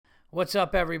What's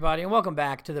up, everybody, and welcome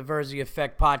back to the Verzi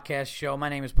Effect podcast show. My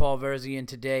name is Paul Verzi, and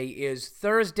today is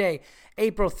Thursday,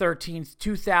 April 13th,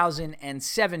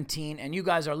 2017, and you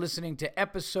guys are listening to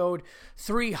episode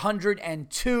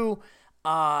 302.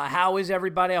 How is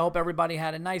everybody? I hope everybody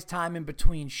had a nice time in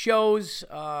between shows,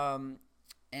 and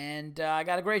I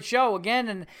got a great show again,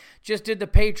 and just did the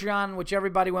Patreon, which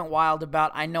everybody went wild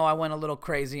about. I know I went a little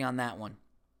crazy on that one.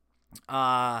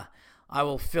 I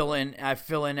will fill in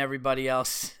everybody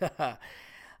else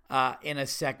in a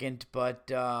second,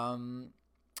 but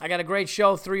I got a great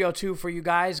show, 302 for you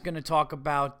guys. Going to talk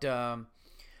about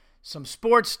some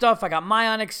sports stuff. I got my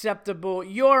unacceptable,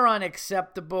 your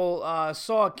unacceptable.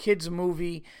 Saw a kids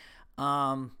movie.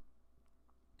 Tell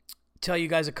you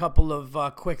guys a couple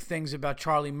of quick things about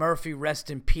Charlie Murphy. Rest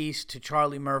in peace to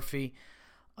Charlie Murphy.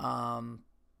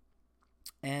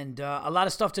 And a lot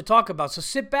of stuff to talk about. So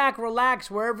sit back, relax,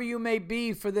 wherever you may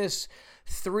be for this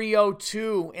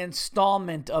 302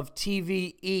 installment of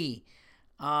TVE.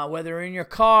 Whether you're in your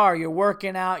car, you're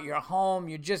working out, you're home,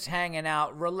 you're just hanging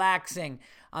out, relaxing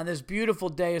on this beautiful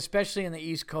day, especially in the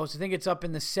East Coast. I think it's up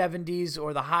in the 70s,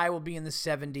 or the high will be in the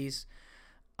 70s.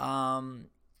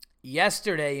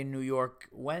 Yesterday in New York,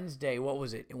 Wednesday, what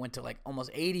was it? It went to like almost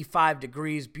 85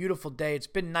 degrees. Beautiful day. It's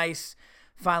been nice.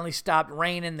 Finally stopped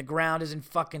raining. The ground isn't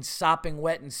fucking sopping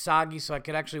wet and soggy, so I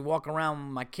could actually walk around with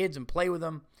my kids and play with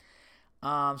them.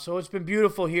 So it's been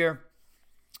beautiful here.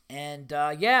 And,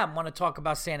 I want to talk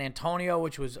about San Antonio,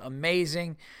 which was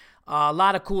amazing. A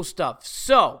lot of cool stuff.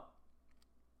 So,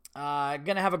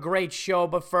 going to have a great show.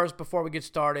 But first, before we get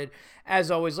started,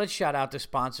 as always, let's shout out the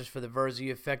sponsors for the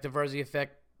Verzi Effect. The Verzi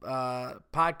Effect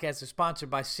podcast is sponsored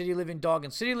by City Living Dog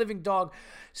and City Living Dog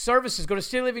Services. Go to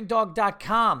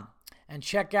citylivingdog.com. And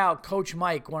check out Coach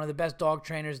Mike, one of the best dog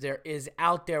trainers there is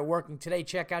out there working today.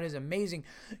 Check out his amazing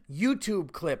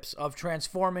YouTube clips of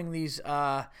transforming these,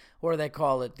 what do they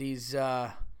call it? These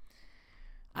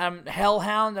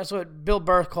hellhound. That's what Bill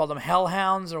Burr called them,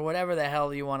 hellhounds, or whatever the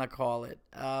hell you want to call it.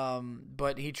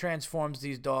 But he transforms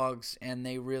these dogs, and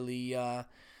they really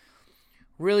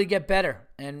get better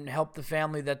and help the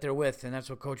family that they're with. And that's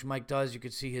what Coach Mike does. You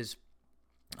could see his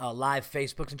live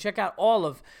Facebooks, and check out all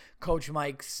of Coach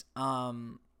Mike's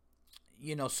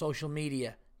social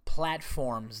media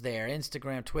platforms there: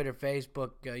 Instagram, Twitter, Facebook,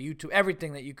 YouTube,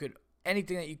 anything that you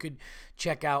could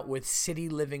check out with City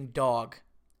Living Dog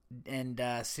and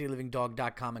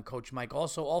citylivingdog.com and Coach Mike.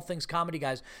 Also, All Things Comedy,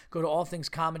 guys. Go to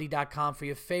allthingscomedy.com for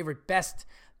your favorite best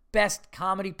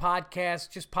comedy podcasts,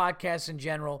 just podcasts in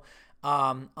general.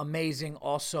 Amazing.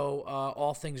 Also,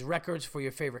 All Things Records for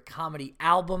your favorite comedy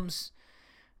albums.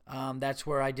 That's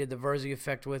where I did the Verzi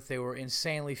Effect with. They were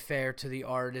insanely fair to the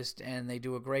artist, and they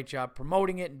do a great job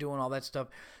promoting it and doing all that stuff.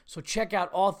 So check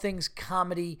out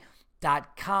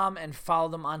allthingscomedy.com and follow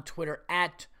them on Twitter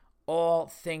at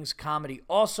allthingscomedy.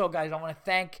 Also, guys, I want to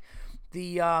thank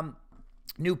the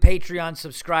new Patreon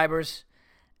subscribers.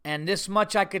 And this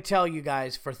much I could tell you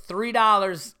guys: for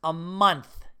 $3 a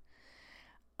month,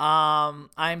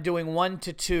 I'm doing 1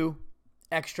 to 2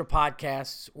 extra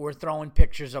podcasts. We're throwing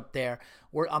pictures up there.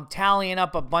 I'm tallying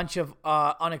up a bunch of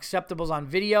unacceptables on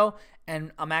video,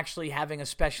 and I'm actually having a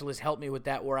specialist help me with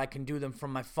that, where I can do them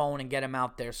from my phone and get them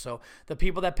out there. So the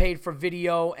people that paid for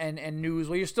video and news,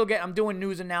 well, I'm doing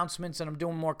news announcements and I'm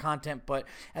doing more content, but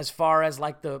as far as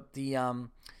like the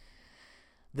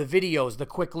videos, the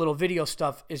quick little video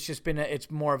stuff,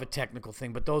 it's more of a technical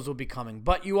thing, but those will be coming.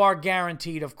 But you are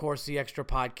guaranteed, of course, the extra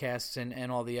podcasts and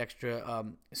all the extra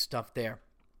stuff there.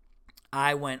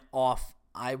 I went on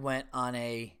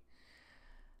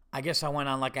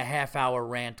like a half-hour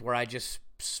rant where I just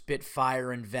spit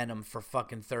fire and venom for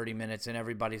fucking 30 minutes, and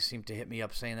everybody seemed to hit me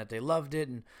up saying that they loved it,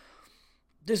 and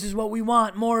this is what we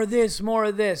want, more of this.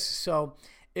 So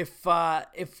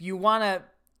if you want to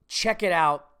check it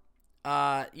out,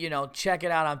 check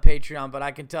it out on Patreon. But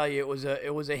I can tell you it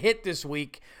was a hit this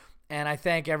week, and I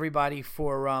thank everybody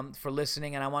for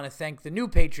listening. And I want to thank the new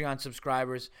Patreon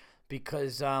subscribers,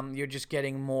 because you're just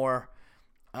getting more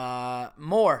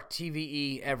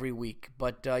TVE every week.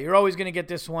 But you're always going to get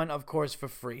this one, of course, for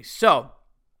free. So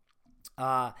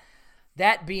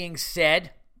that being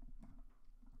said,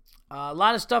 a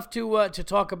lot of stuff to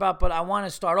talk about, but I want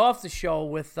to start off the show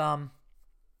with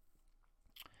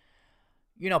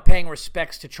paying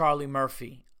respects to Charlie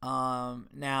Murphy.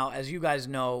 Now, as you guys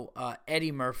know,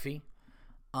 Eddie Murphy,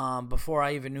 before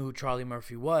I even knew who Charlie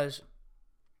Murphy was,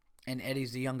 and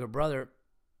Eddie's the younger brother,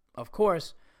 of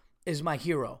course, is my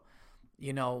hero.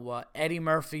 Eddie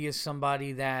Murphy is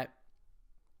somebody that,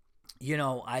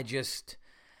 I just,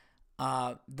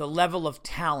 the level of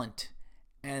talent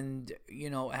and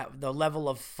the level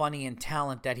of funny and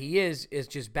talent that he is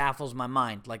just baffles my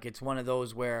mind. Like, it's one of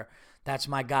those where that's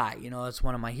my guy, that's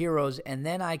one of my heroes. And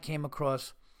then I came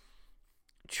across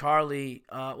Charlie.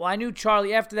 I knew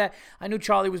Charlie after that. I knew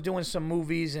Charlie was doing some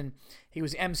movies, and he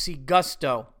was MC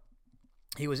Gusto.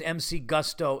 He was MC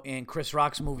Gusto in Chris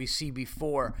Rock's movie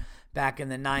CB4 back in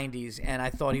the 90s, and I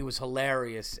thought he was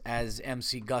hilarious as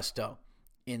MC Gusto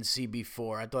in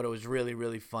CB4. I thought it was really,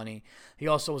 really funny. He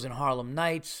also was in Harlem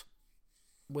Nights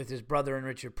with his brother and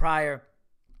Richard Pryor.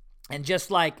 And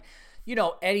just like,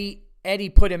 Eddie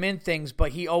put him in things,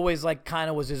 but he always like kind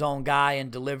of was his own guy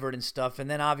and delivered and stuff. And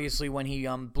then obviously when he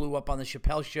blew up on the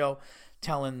Chappelle Show,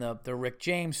 telling the Rick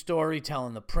James story,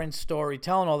 telling the Prince story,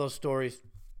 telling all those stories,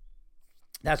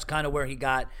 that's kind of where he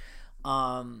got,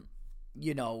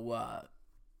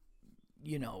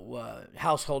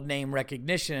 household name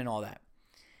recognition and all that.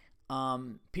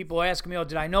 People ask me,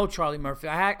 did I know Charlie Murphy?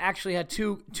 I actually had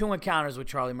two encounters with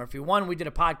Charlie Murphy. One, we did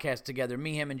a podcast together,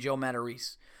 me, him, and Joe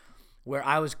Matarese, where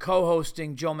I was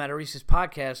co-hosting Joe Matarese's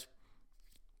podcast,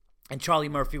 and Charlie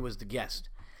Murphy was the guest.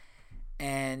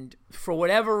 And for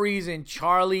whatever reason,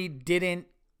 Charlie didn't,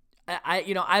 I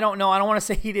don't know. I don't want to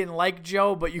say he didn't like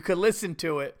Joe, but you could listen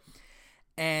to it.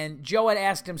 And Joe had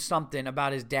asked him something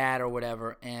about his dad or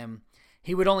whatever, and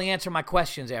he would only answer my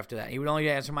questions after that. He would only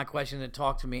answer my questions and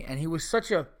talk to me. And he was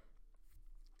such a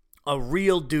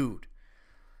real dude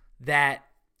that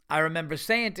I remember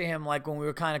saying to him, like when we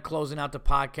were kind of closing out the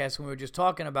podcast, when we were just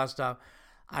talking about stuff,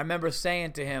 I remember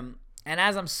saying to him, and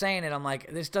as I'm saying it, I'm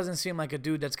like, this doesn't seem like a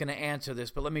dude that's going to answer this,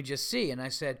 but let me just see. And I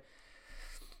said,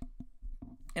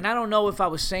 and I don't know if I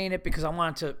was saying it because I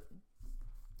wanted to,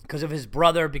 because of his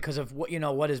brother, because of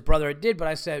what his brother did, but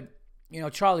I said,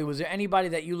 Charlie, was there anybody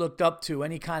that you looked up to,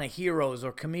 any kind of heroes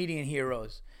or comedian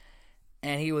heroes?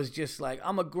 And he was just like,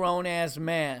 I'm a grown-ass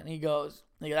man. He goes,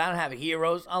 I don't have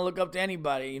heroes. I don't look up to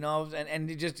anybody, and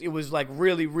it was like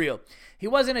really real. He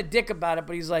wasn't a dick about it,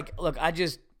 but he's like, look, I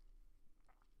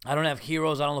don't have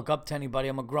heroes. I don't look up to anybody.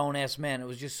 I'm a grown-ass man. It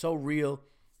was just so real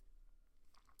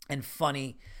and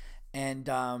funny. And,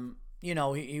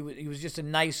 he was just a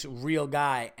nice, real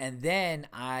guy. And then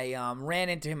I ran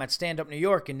into him at Stand Up New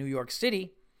York in New York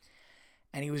City,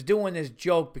 and he was doing this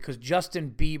joke because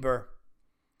Justin Bieber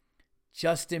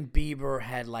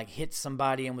had like hit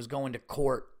somebody and was going to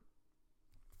court,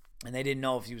 and they didn't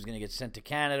know if he was going to get sent to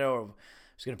Canada or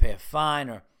was going to pay a fine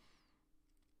or,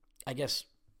 I guess,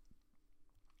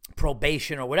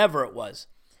 probation or whatever it was.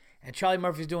 And Charlie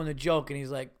Murphy's doing the joke, and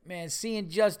he's like, man, seeing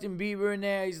Justin Bieber in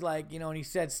there, he's like, and he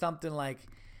said something like,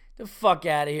 the fuck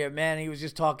out of here, man. And he was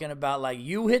just talking about, like,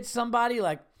 you hit somebody?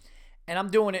 Like, and I'm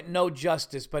doing it no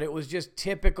justice, but it was just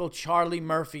typical Charlie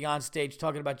Murphy on stage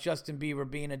talking about Justin Bieber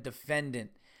being a defendant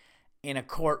in a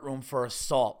courtroom for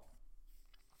assault.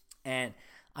 And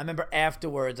I remember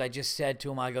afterwards, I just said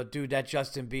to him, I go, dude, that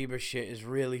Justin Bieber shit is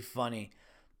really funny.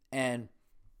 And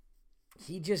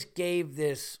he just gave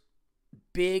this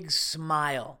big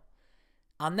smile.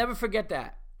 I'll never forget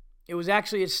that.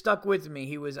 It stuck with me.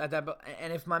 He was at that,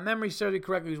 and if my memory serves me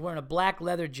correctly, he was wearing a black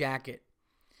leather jacket,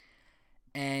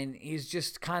 and he's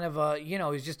just kind of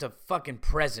he's just a fucking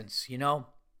presence, and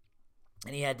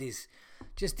he had this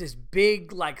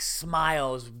big like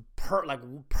smiles, like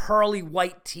pearly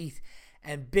white teeth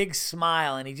and big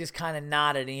smile, and he just kind of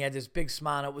nodded, and he had this big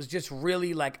smile, and it was just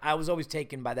really like, I was always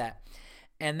taken by that.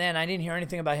 And then I didn't hear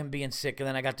anything about him being sick. And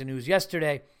then I got the news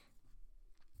yesterday.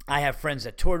 I have friends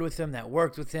that toured with him, that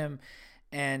worked with him.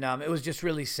 And it was just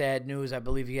really sad news. I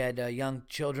believe he had young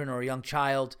children or a young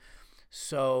child.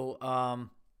 So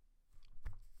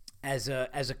as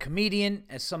a comedian,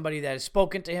 as somebody that has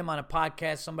spoken to him on a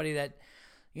podcast, somebody that,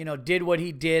 did what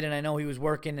he did. And I know he was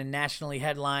working and nationally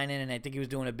headlining. And I think he was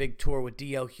doing a big tour with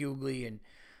D.L. Hughley and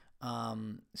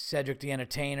Cedric the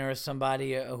Entertainer or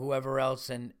somebody, whoever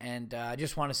else, and I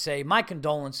just want to say my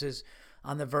condolences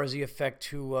on the Verzi effect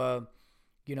to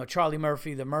Charlie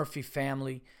Murphy, the Murphy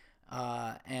family,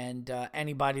 and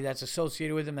anybody that's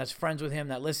associated with him, that's friends with him,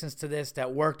 that listens to this,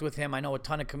 that worked with him. I know a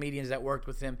ton of comedians that worked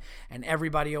with him, and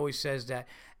everybody always says that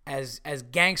as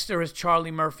gangster as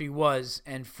Charlie Murphy was,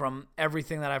 and from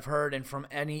everything that I've heard and from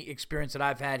any experience that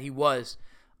I've had, he was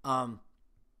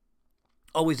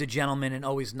always a gentleman and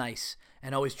always nice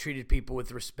and always treated people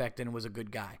with respect and was a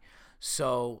good guy.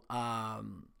 So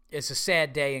it's a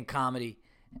sad day in comedy,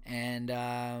 and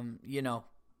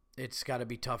it's got to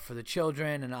be tough for the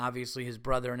children and obviously his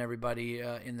brother and everybody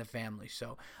in the family.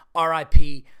 So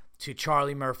R.I.P. to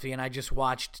Charlie Murphy. And I just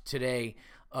watched today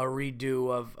a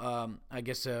redo of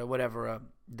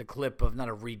the clip of, not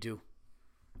a redo,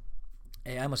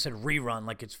 I almost said rerun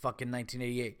like it's fucking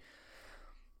 1988.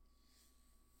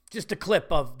 just a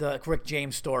clip of the Rick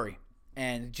James story.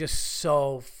 And just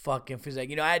so fucking, he's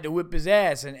like, I had to whip his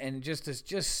ass. And just it's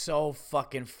just so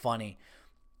fucking funny.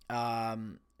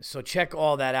 So check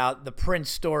all that out. The Prince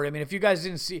story. I mean, if you guys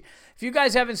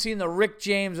haven't seen the Rick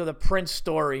James or the Prince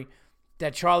story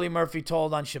that Charlie Murphy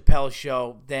told on Chappelle's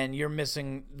show, then you're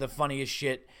missing the funniest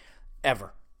shit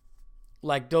ever.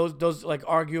 Like those like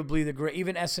arguably the great,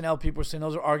 even SNL people are saying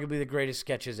those are arguably the greatest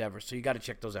sketches ever. So you got to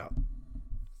check those out.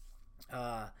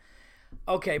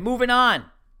 Okay, moving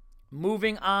on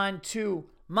to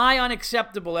my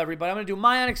unacceptable, everybody. I'm going to do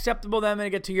my unacceptable, then I'm going to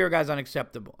get to your guys'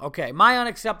 unacceptable. Okay, my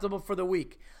unacceptable for the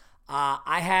week.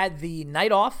 I had the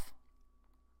night off.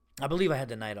 I believe I had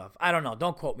the night off. I don't know.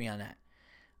 Don't quote me on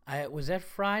that. Was that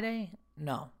Friday?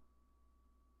 No.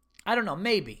 I don't know.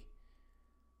 Maybe.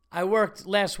 I worked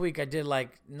last week. I did like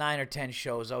 9 or 10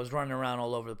 shows. I was running around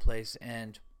all over the place,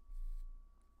 and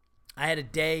I had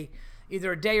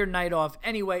either a day or night off.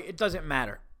 Anyway, it doesn't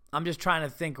matter. I'm just trying to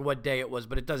think of what day it was,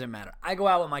 but it doesn't matter. I go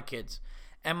out with my kids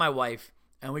and my wife,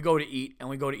 and we go to eat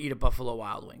at Buffalo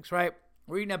Wild Wings, right?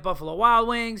 We're eating at Buffalo Wild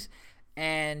Wings,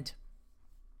 and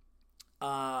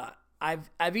I've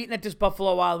eaten at this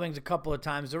Buffalo Wild Wings a couple of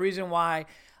times. The reason why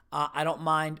I don't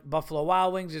mind Buffalo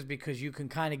Wild Wings is because you can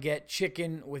kind of get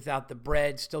chicken without the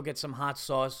bread, still get some hot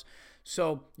sauce.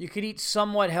 So you could eat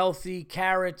somewhat healthy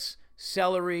carrots,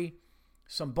 celery,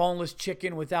 some boneless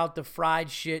chicken without the fried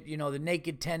shit, the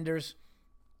naked tenders.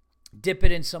 Dip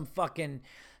it in some fucking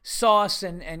sauce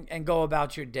and go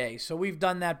about your day. So we've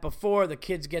done that before. The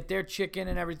kids get their chicken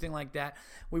and everything like that.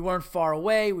 We weren't far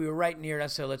away. We were right near it. I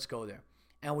said, let's go there.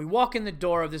 And we walk in the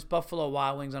door of this Buffalo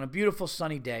Wild Wings on a beautiful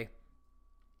sunny day.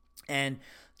 And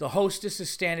the hostess is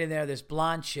standing there, this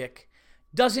blonde chick,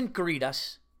 doesn't greet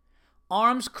us,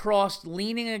 arms crossed,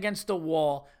 leaning against the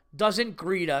wall, doesn't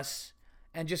greet us,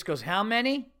 and just goes, how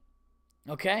many?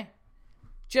 Okay?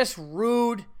 Just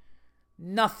rude,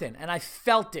 nothing. And I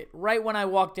felt it. Right when I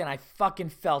walked in, I fucking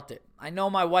felt it. I know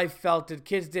my wife felt it.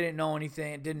 Kids didn't know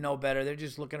anything, didn't know better. They're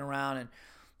just looking around, and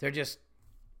they're just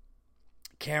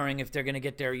caring if they're going to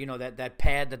get their, that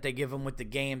pad that they give them with the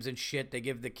games and shit. They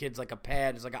give the kids like a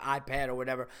pad. It's like an iPad or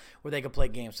whatever where they can play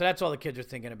games. So that's all the kids are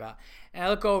thinking about. And I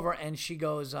look over and she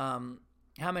goes, how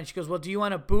many? She goes, well, do you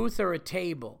want a booth or a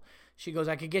table? She goes,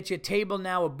 I could get you a table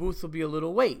now. A booth will be a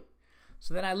little wait.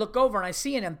 So then I look over and I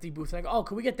see an empty booth. And I go, oh,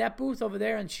 can we get that booth over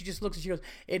there? And she just looks and she goes,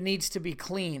 it needs to be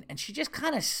clean. And she just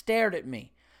kind of stared at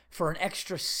me for an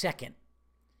extra second.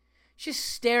 She just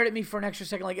stared at me for an extra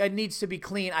second like, it needs to be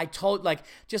clean. I told,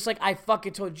 just like I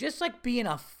fucking told, just like being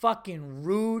a fucking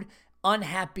rude,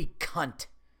 unhappy cunt.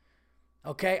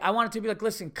 Okay? I wanted to be like,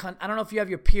 listen, cunt, I don't know if you have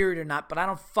your period or not, but I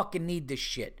don't fucking need this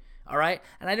shit. All right?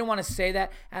 And I didn't want to say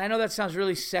that. And I know that sounds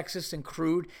really sexist and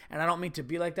crude, and I don't mean to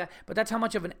be like that, but that's how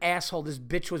much of an asshole this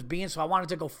bitch was being, so I wanted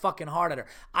to go fucking hard at her.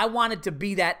 I wanted to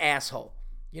be that asshole.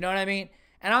 You know what I mean?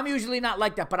 And I'm usually not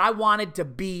like that, but I wanted to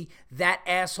be that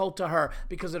asshole to her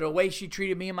because of the way she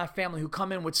treated me and my family, who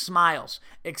come in with smiles,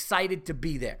 excited to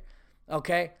be there.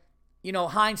 Okay?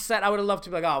 Hindsight, I would have loved to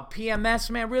be like, oh,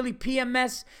 PMS, man, really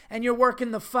PMS? And you're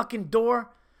working the fucking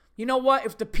door? You know what?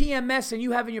 If the PMS and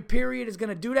you having your period is going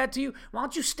to do that to you, why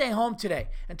don't you stay home today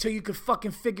until you can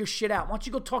fucking figure shit out? Why don't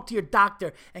you go talk to your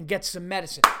doctor and get some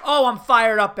medicine? Oh, I'm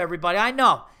fired up, everybody. I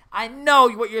know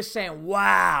what you're saying.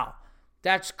 Wow,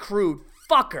 that's crude.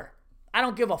 Fucker. I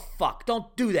don't give a fuck.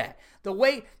 Don't do that.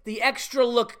 The extra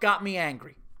look got me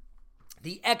angry.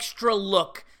 The extra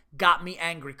look got me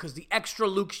angry because the extra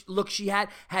look she had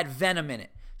venom in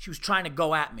it. She was trying to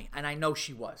go at me, and I know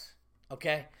she was.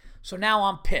 Okay? So now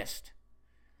I'm pissed.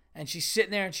 And she's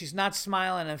sitting there, and she's not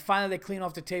smiling, and finally they clean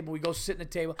off the table. We go sit in the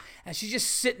table, and she's just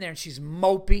sitting there, and she's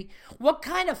mopey. What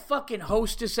kind of fucking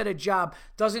hostess at a job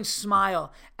doesn't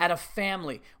smile at a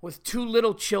family with 2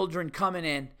 little children coming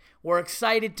in? We're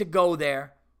excited to go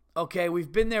there. Okay,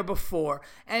 we've been there before.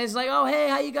 And it's like, oh, hey,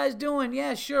 how you guys doing?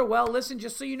 Yeah, sure. Well, listen,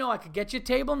 just so you know, I could get you a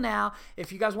table now.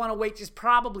 If you guys want to wait just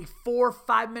probably 4 or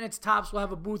 5 minutes tops, we'll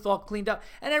have a booth all cleaned up.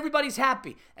 And everybody's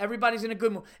happy. Everybody's in a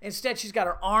good mood. Instead, she's got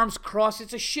her arms crossed.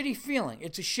 It's a shitty feeling.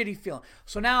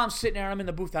 So now I'm sitting there and I'm in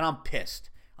the booth and I'm pissed.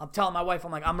 I'm telling my wife,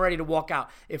 I'm ready to walk out.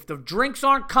 If the drinks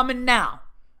aren't coming now,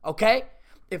 okay?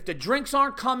 If the drinks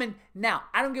aren't coming now,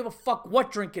 I don't give a fuck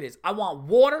what drink it is. I want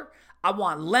water. I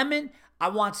want lemon. I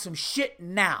want some shit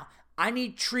now. I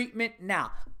need treatment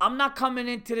now. I'm not coming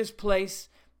into this place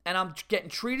and I'm getting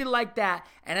treated like that,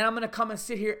 and then I'm going to come and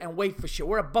sit here and wait for shit.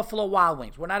 We're at Buffalo Wild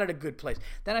Wings. We're not at a good place.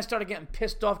 Then I started getting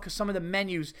pissed off because some of the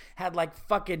menus had like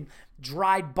fucking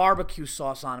dried barbecue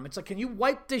sauce on them. It's like, can you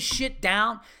wipe this shit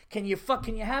down? Can you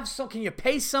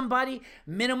pay somebody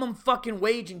minimum fucking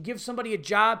wage and give somebody a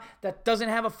job that doesn't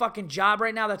have a fucking job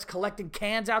right now that's collecting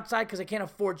cans outside because they can't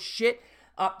afford shit?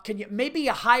 Maybe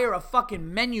you hire a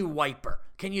fucking menu wiper.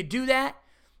 Can you do that?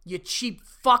 You cheap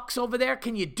fucks over there.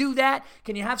 Can you do that?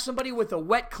 Can you have somebody with a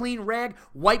wet, clean rag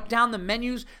wipe down the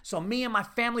menus so me and my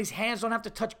family's hands don't have to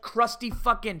touch crusty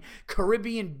fucking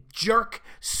Caribbean jerk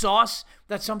sauce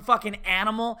that some fucking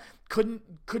animal couldn't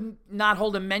not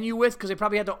hold a menu with because they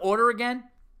probably had to order again?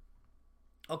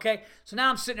 Okay, so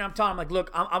now I'm sitting there, I'm telling him, like, look,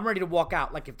 I'm ready to walk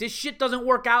out. Like, if this shit doesn't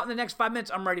work out in the next 5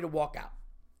 minutes, I'm ready to walk out.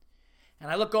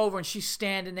 And I look over and she's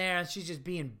standing there and she's just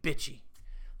being bitchy.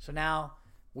 So now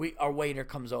our waiter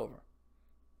comes over.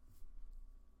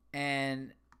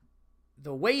 And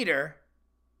the waiter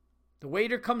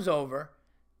comes over.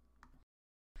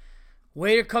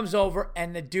 Waiter comes over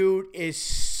and the dude is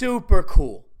super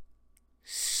cool.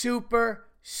 Super,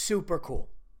 super cool.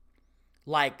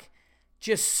 Like,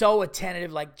 just so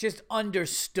attentive, like, just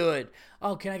understood.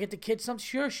 Oh, can I get the kids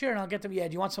something? Sure. And I'll get them. Yeah,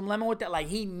 do you want some lemon with that? Like,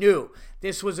 he knew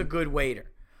this was a good waiter.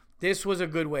 This was a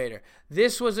good waiter.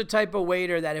 This was the type of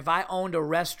waiter that if I owned a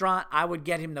restaurant, I would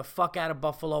get him the fuck out of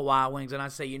Buffalo Wild Wings. And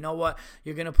I'd say, you know what?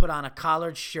 You're going to put on a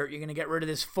collared shirt. You're going to get rid of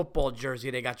this football jersey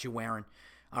they got you wearing.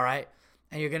 All right?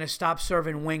 And you're going to stop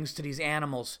serving wings to these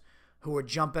animals who are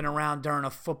jumping around during a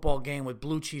football game with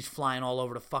blue cheese flying all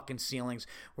over the fucking ceilings.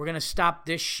 We're going to stop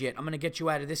this shit. I'm going to get you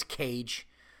out of this cage.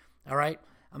 All right?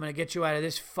 I'm going to get you out of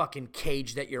this fucking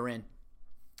cage that you're in.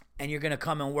 And you're going to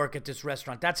come and work at this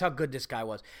restaurant. That's how good this guy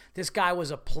was. This guy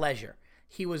was a pleasure.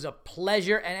 He was a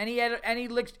pleasure. And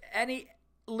any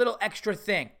little extra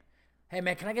thing. Hey,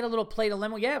 man, can I get a little plate of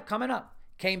lemon? Yeah, coming up.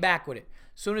 Came back with it.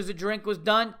 As soon as the drink was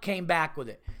done, came back with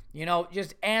it. You know,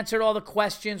 just answered all the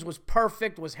questions, was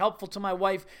perfect, was helpful to my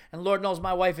wife. And Lord knows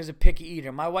my wife is a picky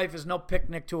eater. My wife is no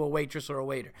picnic to a waitress or a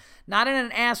waiter. Not in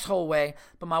an asshole way,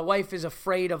 but my wife is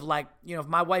afraid of, like, you know, if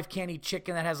my wife can't eat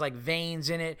chicken that has, like, veins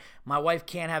in it, my wife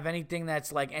can't have anything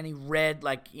that's, like, any red,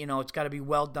 like, you know, it's got to be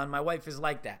well done. My wife is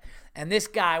like that. And this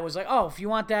guy was like, oh, if you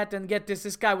want that, then get this.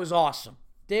 This guy was awesome.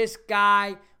 This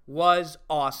guy was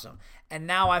awesome. And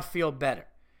now I feel better.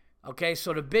 Okay,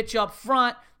 so the bitch up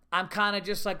front, I'm kind of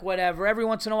just like, whatever. Every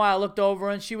once in a while I looked over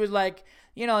and she was like,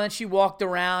 you know, then she walked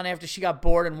around after she got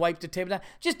bored and wiped the table down.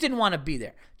 Just didn't want to be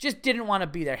there. Just didn't want to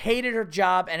be there. Hated her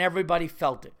job and everybody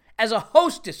felt it. As a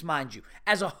hostess, mind you.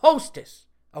 As a hostess.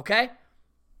 Okay?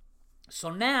 So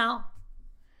now,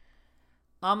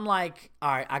 I'm like,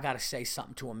 all right, I got to say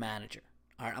something to a manager.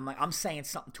 All right, I'm saying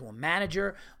something to a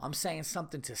manager. I'm saying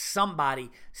something to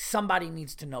somebody. Somebody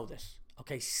needs to know this.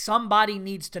 Okay? Somebody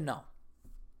needs to know.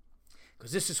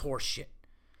 Because this is horse shit.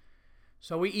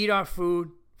 So we eat our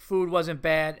food. Food wasn't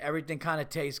bad. Everything kind of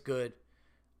tastes good.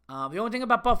 The only thing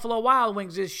about Buffalo Wild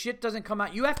Wings is shit doesn't come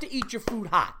out. You have to eat your food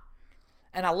hot.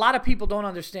 And a lot of people don't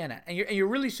understand that. And you're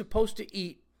really supposed to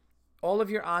eat all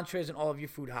of your entrees and all of your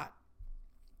food hot.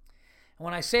 And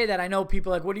when I say that, I know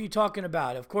people are like, what are you talking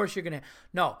about? Of course you're going to.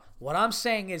 No, what I'm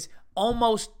saying is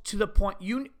almost to the point.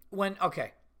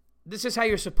 Okay, this is how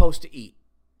you're supposed to eat.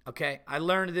 Okay, I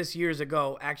learned this years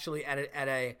ago. Actually,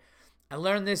 I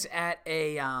learned this at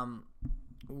a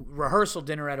rehearsal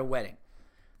dinner at a wedding.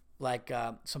 Like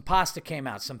some pasta came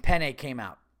out, some penne came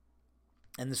out,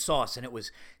 and the sauce, and it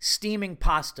was steaming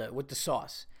pasta with the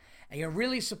sauce. And you're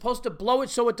really supposed to blow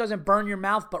it so it doesn't burn your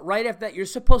mouth. But right after that, you're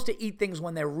supposed to eat things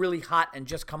when they're really hot and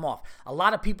just come off. A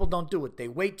lot of people don't do it. They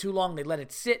wait too long. They let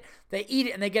it sit. They eat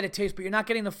it and they get a taste, but you're not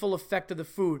getting the full effect of the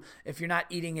food if you're not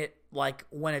eating it like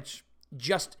when it's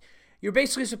just, you're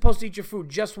basically supposed to eat your food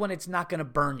just when it's not going to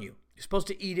burn you. You're supposed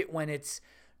to eat it when it's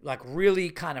like really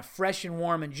kind of fresh and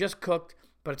warm and just cooked,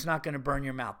 but it's not going to burn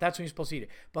your mouth. That's when you're supposed to eat it.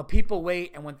 But people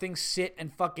wait, and when things sit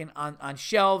and fucking on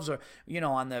shelves or, you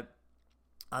know, on the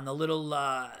little,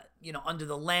 under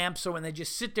the lamps, or when they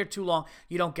just sit there too long,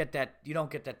 you don't get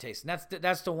that taste. And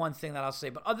that's the one thing that I'll say.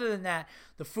 But other than that,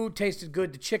 the food tasted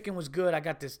good. The chicken was good. I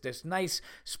got this nice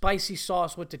spicy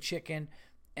sauce with the chicken.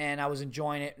 And I was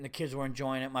enjoying it, and the kids were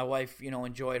enjoying it. My wife,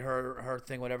 enjoyed her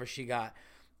thing, whatever she got.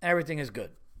 Everything is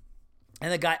good.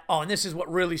 And the guy, and this is what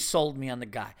really sold me on the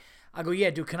guy. I go, yeah,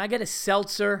 dude, can I get a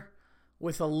seltzer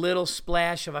with a little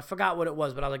splash of, I forgot what it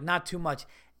was, but I was like, not too much.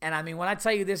 And I mean, when I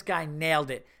tell you this guy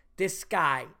nailed it, this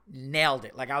guy nailed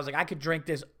it. Like, I was like, I could drink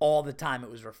this all the time.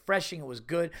 It was refreshing. It was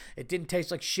good. It didn't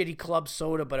taste like shitty club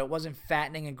soda, but it wasn't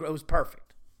fattening, and it was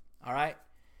perfect. All right?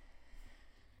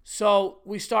 So So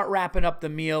we start wrapping up the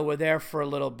meal. We're there for a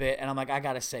little bit, and I'm like, I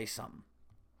got to say something.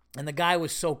 And the guy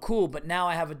was so cool, but now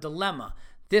I have a dilemma.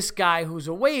 This guy who's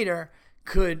a waiter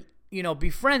could, be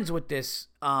friends with this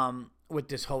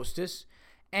hostess.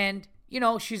 And,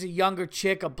 she's a younger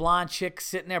chick, a blonde chick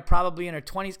sitting there probably in her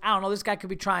 20s. I don't know. This guy could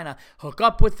be trying to hook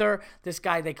up with her. This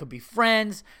guy, they could be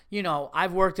friends.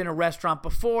 I've worked in a restaurant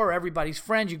before. Everybody's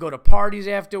friends. You go to parties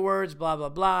afterwards, blah, blah,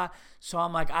 blah. So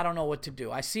I'm like, I don't know what to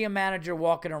do. I see a manager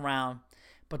walking around,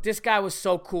 but this guy was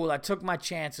so cool. I took my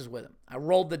chances with him. I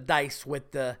rolled the dice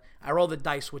with the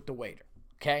waiter,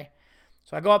 okay?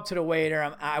 So I go up to the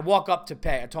waiter. I walk up to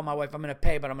pay. I told my wife I'm going to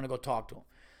pay, but I'm going to go talk to him.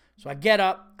 So I get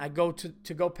up. I go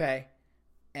to go pay.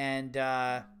 And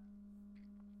of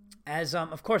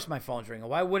course my phone's ringing.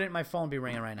 Why wouldn't my phone be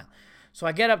ringing right now? So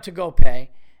I get up to go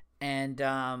pay, and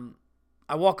I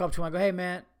walk up to him. I go, hey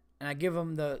man, and I give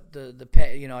him the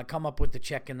pay. I come up with the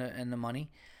check and the money,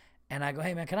 and I go,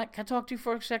 hey man, can I talk to you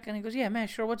for a second? He goes, yeah man,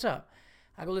 sure. What's up?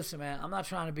 I go, listen man, I'm not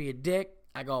trying to be a dick.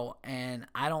 I go, and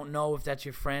I don't know if that's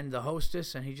your friend, the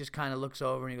hostess. And he just kind of looks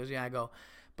over and he goes, yeah. I go,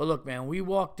 but look man, we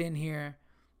walked in here.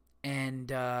 And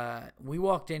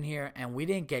we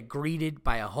didn't get greeted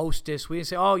by a hostess. We didn't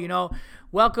say,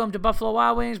 welcome to Buffalo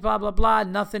Wild Wings, blah, blah, blah.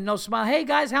 Nothing, no smile. Hey,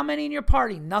 guys, how many in your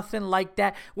party? Nothing like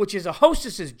that, which is a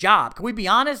hostess's job. Can we be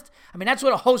honest? I mean, that's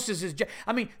what a hostess is.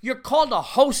 You're called a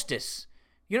hostess.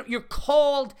 You're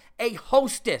called a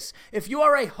hostess. If you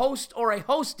are a host or a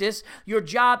hostess, your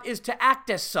job is to act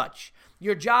as such.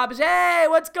 Your job is, hey,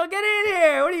 let's go get in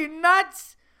here. What are you,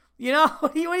 nuts?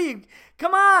 What are you,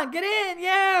 come on, get in.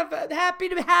 Yeah, happy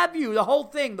to have you. The whole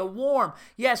thing, the warm.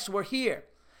 Yes, we're here.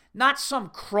 Not some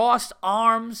crossed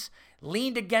arms,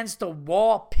 leaned against the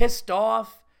wall, pissed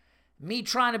off. Me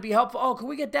trying to be helpful. Oh, can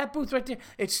we get that booth right there?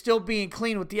 It's still being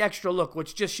clean with the extra look,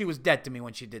 which she was dead to me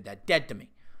when she did that. Dead to me.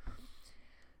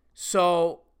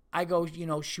 So I go,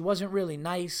 she wasn't really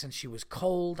nice and she was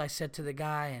cold, I said to the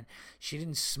guy, and she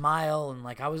didn't smile. And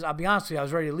I'll be honest with you, I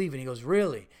was ready to leave. And he goes,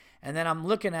 really? And then I'm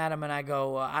looking at him and I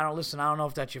go, I don't know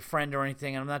if that's your friend or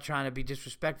anything. And I'm not trying to be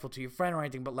disrespectful to your friend or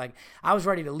anything, but I was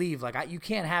ready to leave. You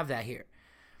can't have that here.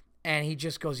 And he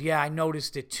just goes, yeah, I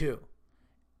noticed it too.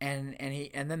 And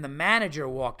then the manager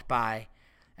walked by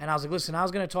and I was like, listen, I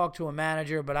was going to talk to a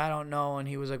manager, but I don't know. And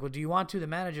he was like, well, do you want to? The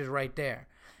manager's right there.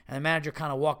 And the manager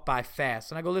kind of walked by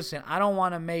fast. And I go, listen, I don't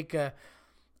want to make a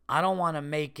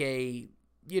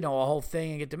whole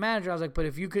thing and get the manager. I was like, but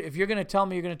if you're going to tell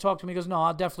me you're going to talk to me, he goes, no,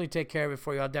 I'll definitely take care of it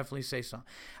for you. I'll definitely say something.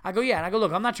 I go, yeah. And I go,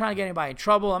 look, I'm not trying to get anybody in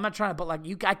trouble. I'm not trying to, but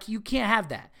you can't have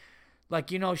that.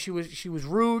 She was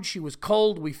rude. She was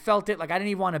cold. We felt it. I didn't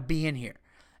even want to be in here.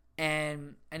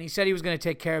 And he said he was going to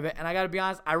take care of it. And I got to be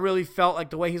honest, I really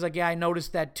felt the way he's like, yeah, I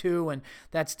noticed that too. And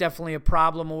that's definitely a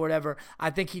problem or whatever.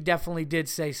 I think he definitely did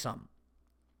say something.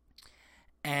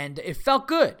 And it felt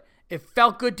good. It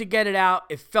felt good to get it out.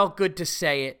 It felt good to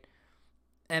say it.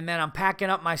 And then I'm packing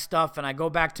up my stuff and I go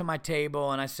back to my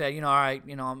table and I said, all right,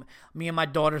 me and my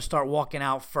daughter start walking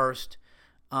out first.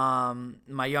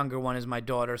 My younger one is my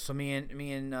daughter. So me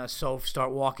and Soph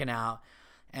start walking out.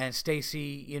 And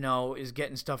Stacy, is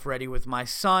getting stuff ready with my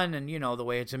son. And, the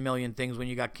way it's a million things when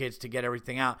you got kids to get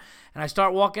everything out. And I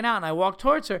start walking out and I walk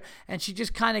towards her. And she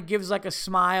just kind of gives a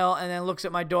smile and then looks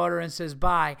at my daughter and says,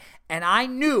 bye. And I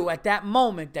knew at that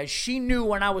moment that she knew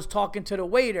when I was talking to the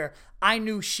waiter, I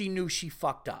knew she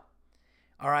fucked up.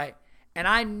 All right? And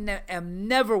I am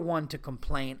never one to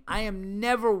complain. I am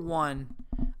never one.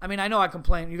 I mean, I know I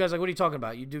complain. You guys are like, what are you talking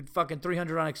about? You do fucking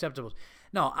 300 unacceptables.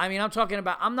 No, I mean, I'm talking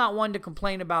about, I'm not one to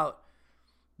complain about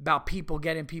people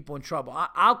getting people in trouble.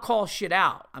 I'll call shit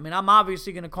out. I mean, I'm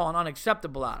obviously going to call an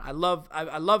unacceptable out. I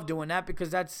love doing that because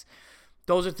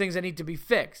those are things that need to be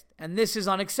fixed. And this is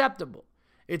unacceptable.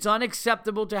 It's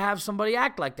unacceptable to have somebody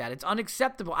act like that. It's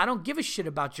unacceptable. I don't give a shit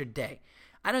about your day.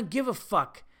 I don't give a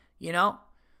fuck,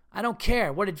 I don't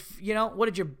care. What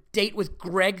did your date with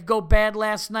Greg go bad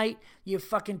last night? You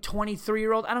fucking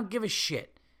 23-year-old. I don't give a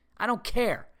shit. I don't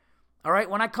care. All right?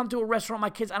 When I come to a restaurant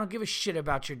with my kids, I don't give a shit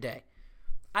about your day.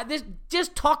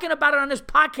 Just talking about it on this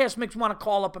podcast makes me want to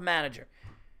call up a manager.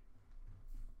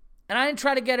 And I didn't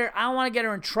try to get her. I don't want to get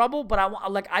her in trouble, but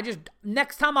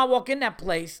next time I walk in that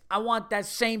place, I want that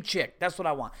same chick. That's what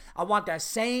I want. I want that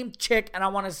same chick, and I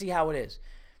want to see how it is.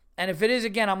 And if it is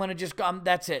again, I'm going to just go.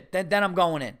 That's it. Then I'm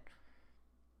going in.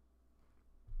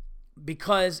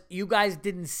 Because you guys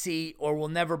didn't see or will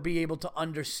never be able to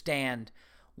understand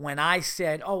when I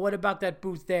said, oh, what about that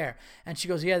booth there? And she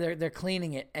goes, yeah, they're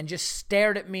cleaning it. And just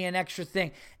stared at me an extra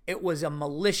thing. It was a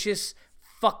malicious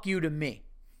fuck you to me.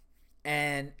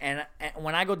 And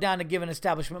when I go down to give an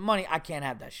establishment money, I can't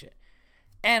have that shit.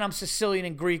 And I'm Sicilian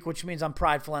and Greek, which means I'm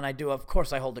prideful, and of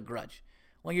course I hold a grudge.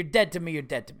 Well, you're dead to me, you're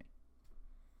dead to me.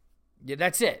 Yeah,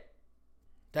 that's it.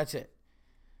 That's it.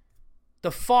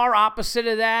 The far opposite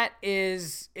of that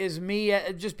is me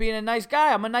just being a nice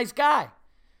guy. I'm a nice guy.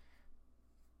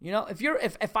 You know,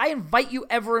 if I invite you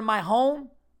ever in my home,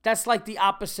 that's like the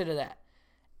opposite of that.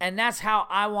 And that's how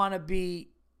I want to be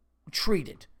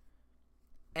treated.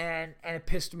 And it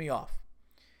pissed me off.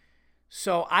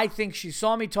 So I think she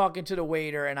saw me talking to the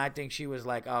waiter, and I think she was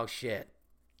like, oh shit.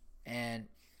 And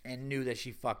knew that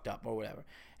she fucked up or whatever.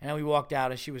 And then we walked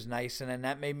out and she was nice, and then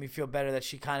that made me feel better that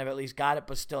she kind of at least got it,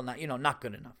 but still not, not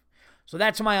good enough. So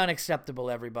that's my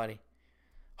unacceptable, everybody.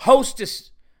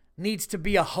 Hostess needs to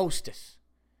be a hostess.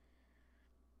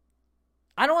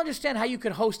 I don't understand how you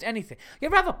could host anything. You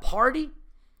ever have a party?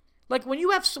 Like when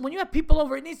you have people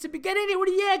over, it needs to be, get in here.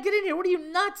 Get in here. What are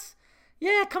you, nuts?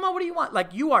 Yeah, come on, what do you want?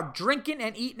 Like you are drinking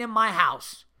and eating in my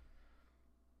house.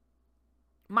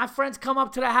 My friends come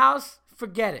up to the house,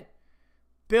 forget it.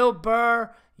 Bill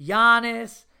Burr,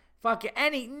 Giannis,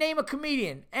 name a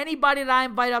comedian. Anybody that I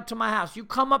invite up to my house, you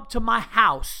come up to my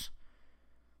house,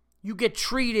 you get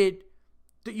treated,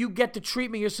 you get the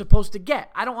treatment you're supposed to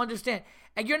get. I don't understand.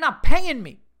 And you're not paying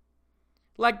me.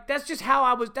 Like, that's just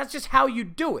how you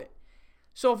do it.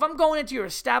 So if I'm going into your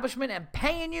establishment and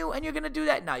paying you and you're going to do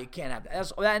that, no, you can't have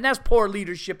that. That's poor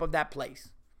leadership of that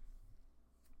place.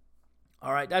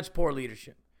 All right, that's poor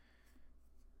leadership.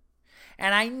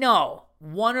 And I know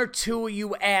one or two of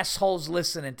you assholes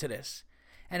listening to this.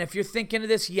 And if you're thinking of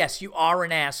this, yes, you are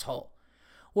an asshole.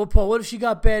 Well, Paul, what if she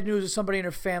got bad news or somebody in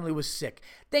her family was sick?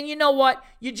 Then you know what?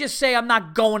 You just say I'm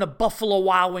not going to Buffalo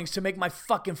Wild Wings to make my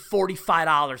fucking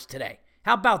 $45 today.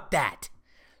 How about that?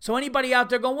 So anybody out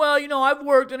there going, well, I've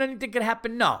worked and anything could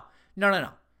happen. No.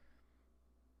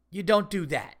 You don't do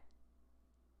that.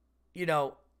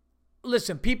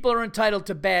 Listen, people are entitled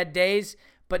to bad days.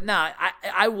 But nah,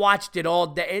 I watched it all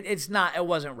day. It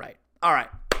wasn't right. All right,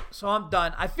 so I'm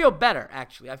done. I feel better,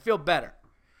 actually. I feel better.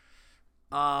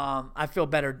 I feel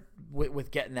better with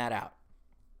getting that out.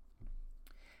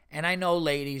 And I know,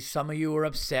 ladies, some of you are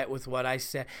upset with what I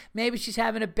said. Maybe she's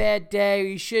having a bad day, or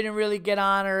you shouldn't really get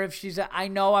on her if she's... I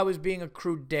know I was being a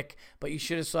crude dick, but you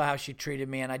should have saw how she treated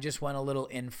me, and I just went a little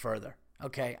in further.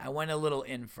 Okay, I went a little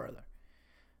in further.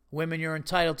 Women, you're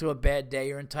entitled to a bad day.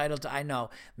 You're entitled to, I know,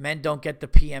 men don't get the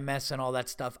PMS and all that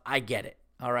stuff. I get it.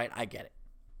 All right, I get it.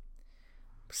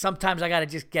 Sometimes I got to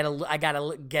just get a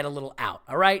little out.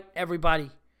 All right, everybody?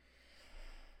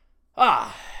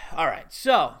 All right.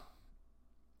 So,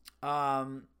 I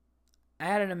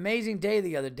had an amazing day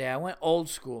the other day. I went old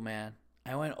school, man.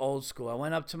 I went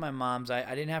up to my mom's.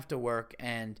 I didn't have to work,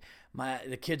 and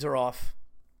the kids are off.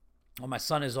 Well, my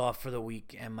son is off for the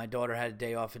week, and my daughter had a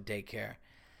day off at daycare.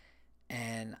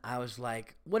 And I was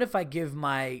like, what if I give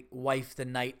my wife the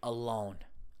night alone?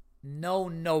 No,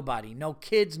 nobody. No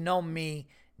kids, no me,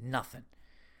 nothing.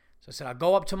 So I said, I'll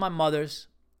go up to my mother's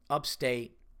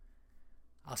upstate.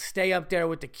 I'll stay up there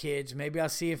with the kids. Maybe I'll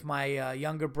see if my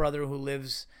younger brother who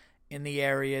lives in the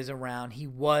area is around. He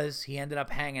ended up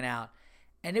hanging out.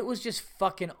 And it was just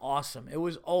fucking awesome. It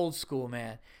was old school,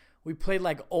 man. We played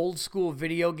like old school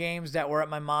video games that were at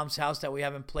my mom's house that we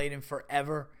haven't played in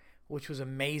forever, which was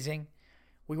amazing.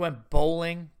 We went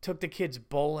bowling, took the kids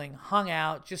bowling, hung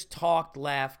out, just talked,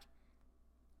 laughed.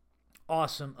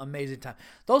 Awesome, amazing time.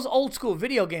 Those old school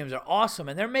video games are awesome,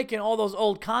 and they're making all those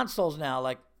old consoles now,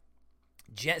 like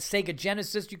Sega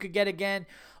Genesis you could get again,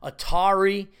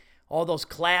 Atari, all those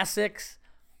classics.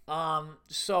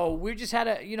 So we just had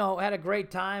a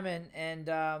great time, and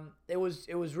it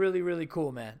was really, really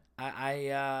cool, man.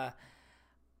 I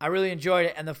really enjoyed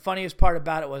it, and the funniest part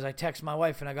about it was I text my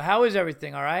wife and I go, how is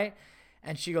everything, all right?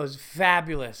 And she goes,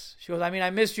 fabulous. She goes, I mean, I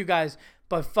missed you guys,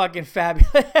 but fucking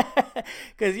fabulous.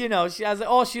 Because,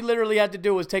 all she literally had to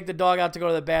do was take the dog out to go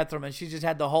to the bathroom, and she just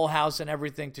had the whole house and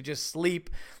everything to just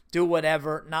sleep, do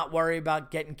whatever, not worry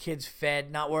about getting kids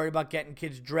fed, not worry about getting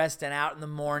kids dressed and out in the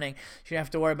morning. She didn't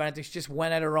have to worry about anything. She just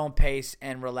went at her own pace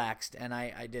and relaxed, and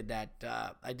I did that.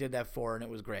 I did that for her, and it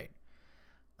was great.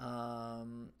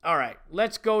 All right,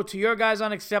 let's go to your guys'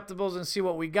 unacceptables and see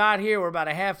what we got here. We're about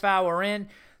a half hour in.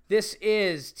 This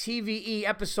is TVE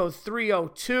episode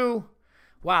 302.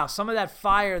 Wow, some of that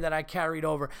fire that I carried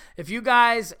over. If you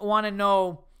guys want to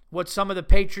know what some of the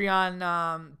Patreon,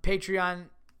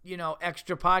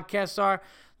 extra podcasts are,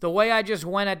 the way I just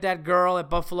went at that girl at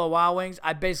Buffalo Wild Wings,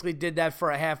 I basically did that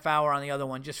for a half hour on the other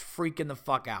one, just freaking the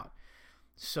fuck out.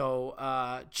 So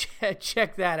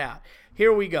check that out.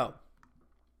 Here we go.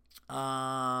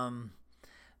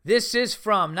 This is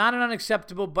from not an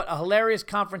unacceptable, but a hilarious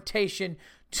confrontation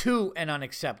to an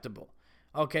unacceptable.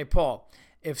 Okay, Paul.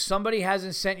 If somebody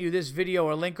hasn't sent you this video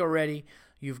or link already,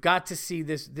 you've got to see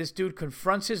this. This dude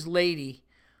confronts his lady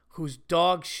whose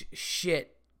dog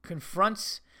shit.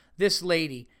 Confronts this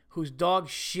lady whose dog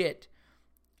shit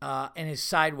in his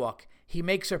sidewalk. He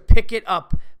makes her pick it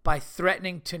up by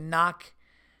threatening to knock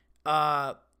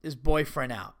his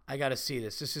boyfriend out. I got to see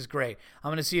this. This is great. I'm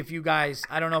going to see if you guys,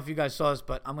 I don't know if you guys saw this,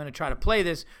 but I'm going to try to play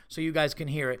this so you guys can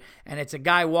hear it. And it's a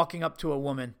guy walking up to a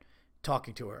woman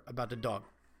talking to her about the dog.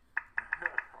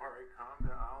 All right, calm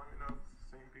down. I don't even know if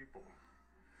it's the same people.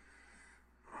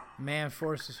 Man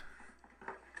forces.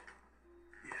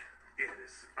 Yeah, it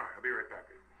is. All right, I'll be right back.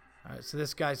 All right, so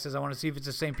this guy says, I want to see if it's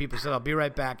the same people. He said, I'll be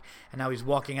right back. And now he's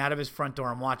walking out of his front door.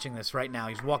 I'm watching this right now.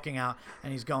 He's walking out,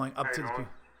 and he's going up to the people.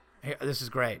 Hey, this is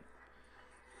great.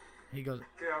 He goes,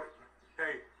 Yeah,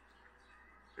 hey,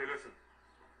 listen.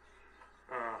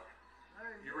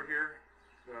 You were here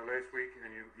last week,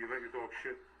 and you let your dog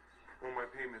shit on my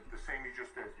payment, the same you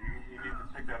just did. You need to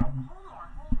pick that up. Hold on.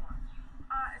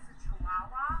 It's a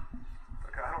Chihuahua?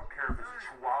 Okay, I don't care if it's a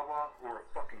Chihuahua or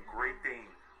a fucking Great Dane.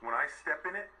 When I step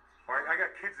in it, all right, I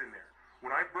got kids in there.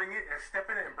 When I bring it and step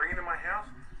in it and bring it in my house,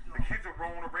 the kids are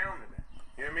rolling around in it.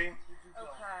 You know what I mean?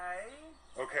 Okay.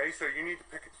 Okay, so you need to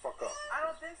pick it the fuck up. I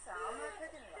don't think so. I'm not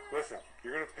picking it up. Listen,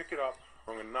 you're gonna pick it up,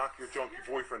 or I'm gonna knock your junkie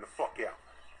boyfriend the fuck out.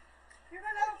 You're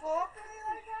gonna talk to me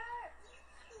like that?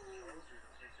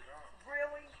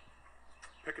 Really?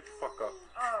 Pick it the fuck up.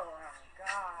 Oh my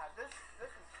god. This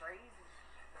is crazy.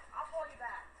 I'll call you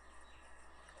back.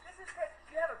 This is crazy.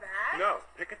 You have a bag? No,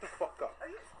 pick it the fuck up.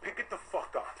 Are you... Pick it the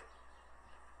fuck up.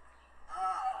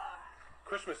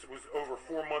 Christmas was over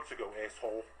 4 months ago,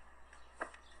 asshole.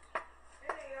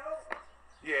 It ain't over.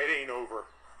 Yeah, it ain't over.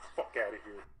 Fuck out of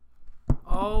here.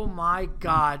 oh my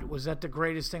God, was that the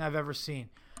greatest thing I've ever seen.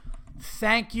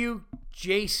 Thank you,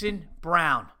 Jason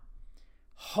Brown.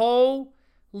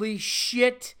 Holy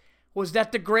shit. Was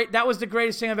that that was the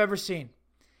greatest thing I've ever seen.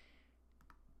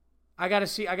 I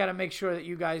gotta make sure that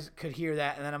you guys could hear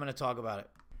that, and then I'm gonna talk about it.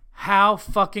 How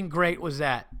fucking great was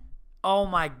that? Oh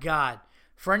my God.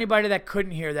 For anybody that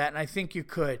couldn't hear that, and I think you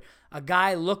could, a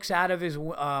guy looks out of his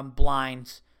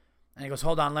blinds, and he goes,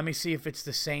 hold on, let me see if it's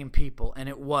the same people. And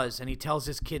it was, and he tells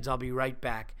his kids, I'll be right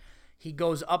back. He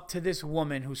goes up to this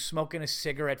woman who's smoking a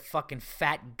cigarette, fucking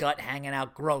fat gut hanging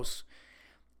out, gross,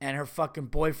 and her fucking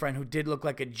boyfriend, who did look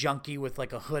like a junkie with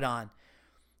like a hood on.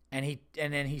 And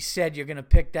then he said, you're going to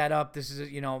pick that up. This is,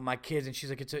 my kids. And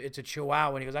she's like, it's a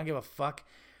Chihuahua. And he goes, I don't give a fuck.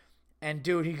 And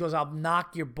dude, he goes, I'll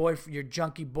knock your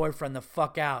junkie boyfriend the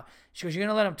fuck out. She goes, you're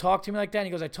going to let him talk to me like that? And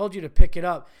he goes, I told you to pick it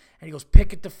up. And he goes,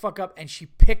 pick it the fuck up. And she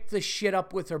picked the shit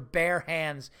up with her bare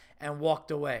hands and walked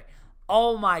away.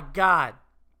 Oh my God.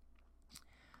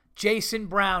 Jason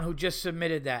Brown, who just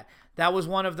submitted that. That was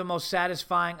one of the most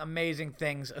satisfying, amazing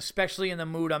things, especially in the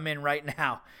mood I'm in right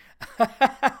now.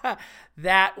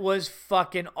 That was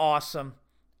fucking awesome.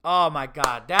 Oh my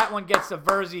God. That one gets the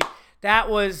Verzi. That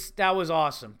was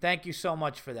awesome. Thank you so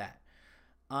much for that.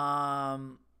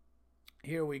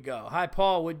 Here we go. Hi,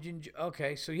 Paul.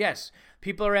 Okay, so yes,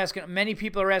 many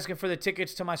people are asking for the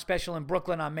tickets to my special in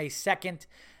Brooklyn on May 2nd.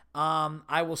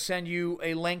 I will send you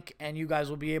a link, and you guys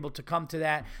will be able to come to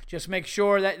that. Just make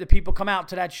sure that the people come out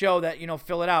to that show that,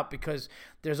 fill it out, because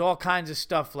there's all kinds of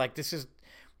stuff. Like this is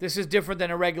different than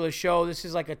a regular show. This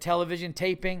is like a television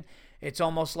taping. It's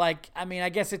almost like, I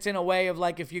guess it's in a way of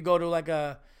like if you go to like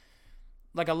a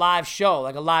live show,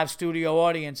 like a live studio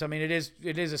audience. It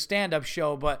is a stand-up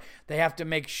show, but they have to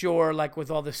make sure, like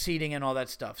with all the seating and all that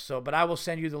stuff. So, but I will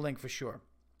send you the link for sure.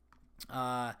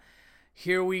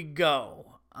 Here we go.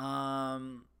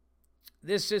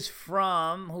 This is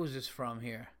from, who's this from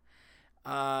here?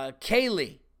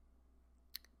 Kaylee.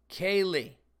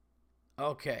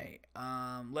 Okay.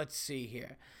 Let's see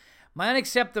here. My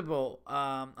unacceptable,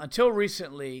 until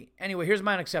recently, anyway, here's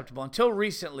my unacceptable. Until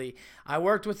recently, I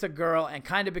worked with a girl and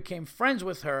kind of became friends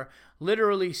with her,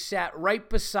 literally sat right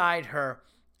beside her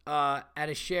at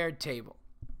a shared table.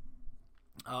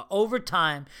 Over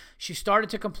time, she started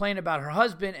to complain about her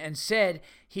husband and said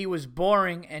he was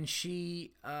boring and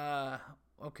she was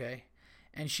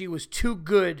too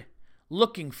good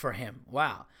looking for him.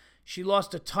 Wow. She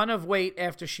lost a ton of weight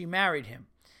after she married him.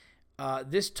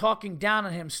 This talking down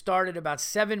on him started about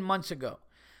 7 months ago.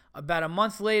 About a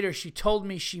month later, she told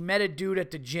me she met a dude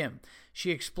at the gym.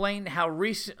 She explained how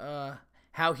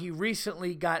he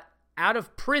recently got out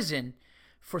of prison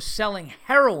for selling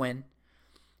heroin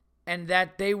and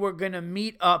that they were going to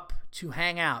meet up to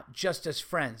hang out just as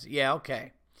friends. Yeah,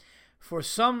 okay. For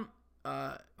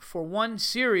one,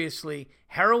 seriously,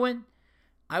 heroin?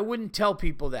 I wouldn't tell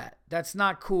people that. That's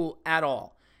not cool at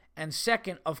all. And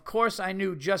second, of course I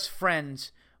knew just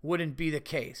friends wouldn't be the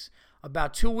case.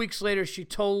 About 2 weeks later, she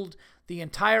told the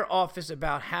entire office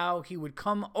about how he would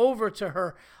come over to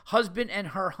her husband and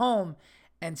her home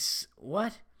and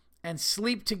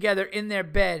sleep together in their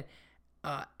bed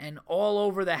and all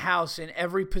over the house in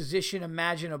every position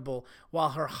imaginable while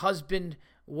her husband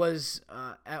was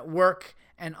at work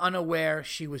and unaware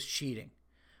she was cheating.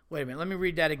 Wait a minute. Let me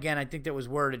read that again. I think that was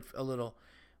worded a little.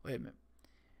 Wait a minute.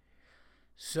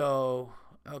 So,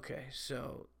 okay.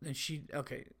 So, then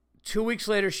 2 weeks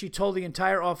later, she told the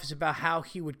entire office about how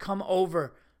he would come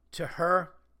over to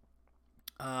her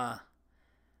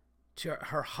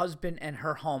husband and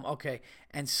her home,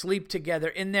 and sleep together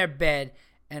in their bed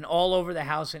and all over the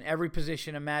house in every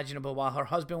position imaginable while her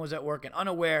husband was at work and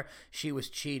unaware she was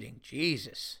cheating.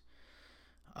 Jesus.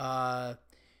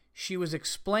 She was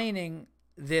explaining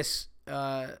this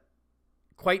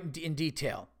quite in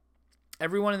detail.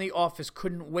 Everyone in the office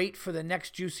couldn't wait for the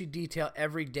next juicy detail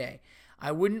every day.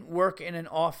 I wouldn't work in an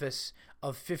office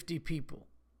of 50 people.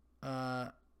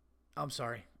 I'm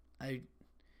sorry.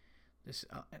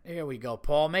 Here we go,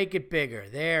 Paul. Make it bigger.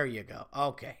 There you go.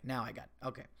 Okay, now I got it.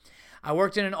 Okay. I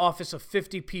worked in an office of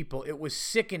 50 people. It was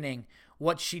sickening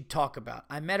what she'd talk about.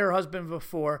 I met her husband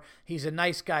before. He's a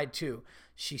nice guy, too.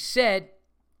 She said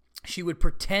she would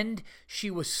pretend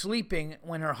she was sleeping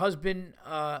when her husband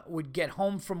would get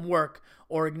home from work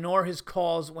or ignore his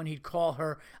calls when he'd call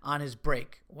her on his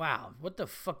break. Wow, what the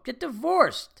fuck? Get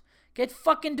divorced. Get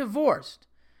fucking divorced.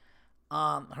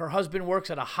 Her husband works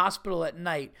at a hospital at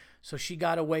night, so she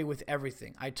got away with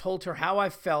everything. I told her how I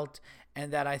felt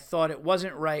and that I thought it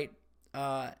wasn't right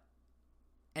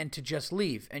and to just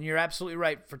leave. And you're absolutely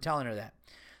right for telling her that.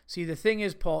 See, the thing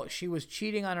is, Paul, she was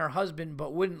cheating on her husband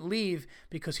but wouldn't leave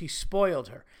because he spoiled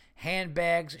her.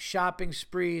 Handbags, shopping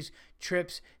sprees,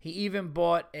 trips. He even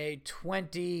bought a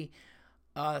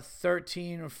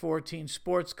 2013 or 14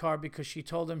 sports car because she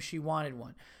told him she wanted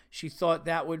one. She thought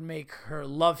that would make her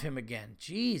love him again.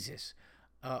 Jesus.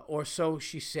 Or so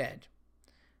she said.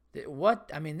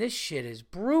 What? I mean, this shit is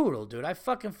brutal, dude. I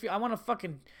want to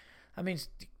fucking... I mean,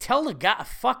 tell the guy...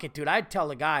 Fuck it, dude. I'd tell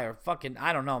the guy or fucking...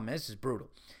 I don't know, man. This is brutal.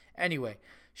 Anyway,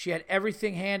 she had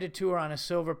everything handed to her on a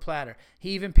silver platter. He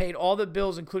even paid all the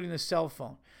bills, including the cell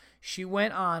phone. She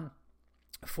went on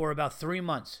for about 3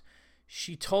 months.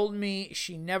 She told me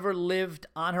she never lived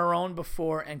on her own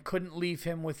before and couldn't leave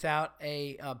him without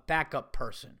a backup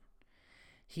person.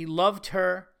 He loved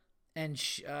her, and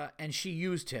she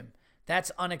used him.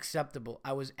 That's unacceptable.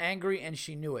 I was angry, and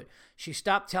she knew it. She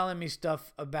stopped telling me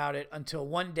stuff about it until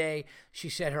one day she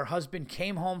said her husband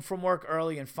came home from work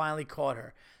early and finally caught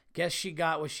her. Guess she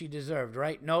got what she deserved,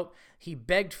 right? Nope. He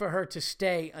begged for her to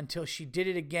stay until she did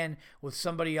it again with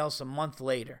somebody else a month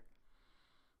later.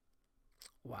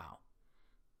 Wow.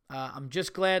 I'm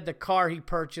just glad the car he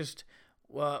purchased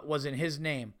was in his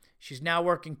name. She's now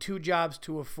working 2 jobs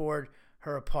to afford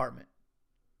her apartment.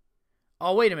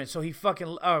 Oh, wait a minute. So he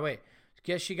fucking... Oh, wait.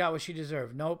 Guess she got what she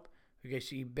deserved. Nope. Okay,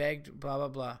 she begged, blah, blah,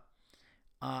 blah.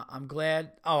 I'm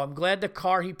glad the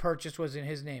car he purchased was in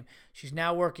his name. She's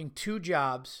now working 2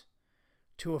 jobs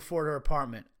to afford her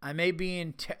apartment. I may be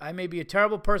a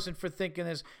terrible person for thinking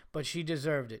this, but she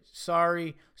deserved it.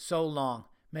 Sorry, so long.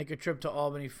 Make a trip to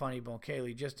Albany, funny bone.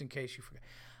 Kaylee, just in case you forget.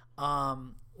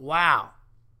 Wow.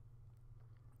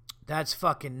 That's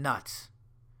fucking nuts.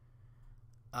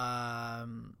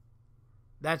 That's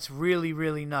really,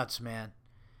 really nuts, man.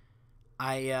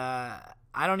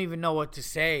 I don't even know what to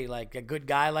say. Like a good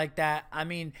guy like that. I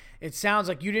mean, it sounds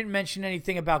like you didn't mention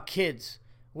anything about kids,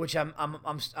 which I'm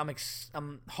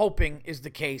hoping is the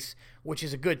case, which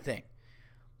is a good thing,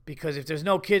 because if there's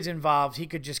no kids involved, he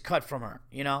could just cut from her.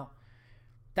 You know,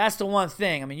 that's the one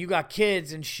thing. I mean, you got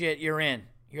kids and shit, you're in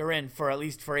for at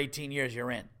least for 18 years.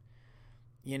 You're in.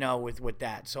 You know, with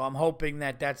that. So I'm hoping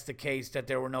that that's the case, that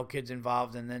there were no kids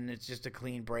involved, and then it's just a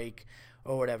clean break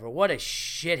or whatever. What a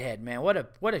shithead, man. What a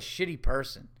shitty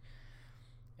person.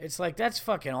 It's like, that's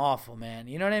fucking awful, man.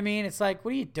 You know what I mean? It's like,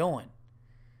 what are you doing?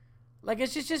 Like,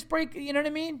 it's just break, you know what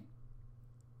I mean?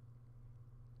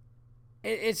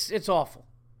 It's awful.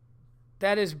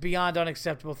 That is beyond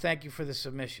unacceptable. Thank you for the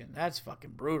submission. That's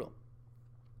fucking brutal.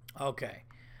 Okay.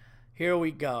 Here we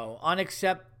go.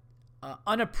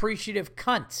 Unappreciative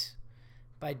Cunt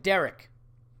by Derek.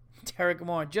 Derek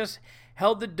Moore just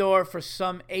held the door for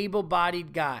some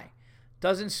able-bodied guy.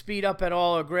 Doesn't speed up at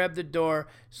all or grab the door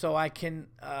so I can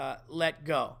let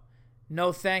go.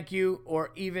 No thank you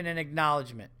or even an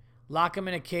acknowledgement. Lock him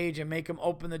in a cage and make him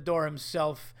open the door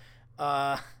himself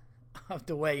of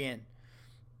the way in.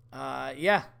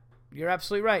 Yeah, you're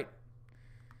absolutely right.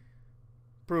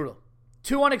 Brutal.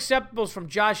 2 unacceptables from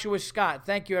Joshua Scott.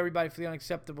 Thank you, everybody, for the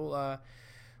unacceptable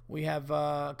We have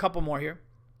a couple more here.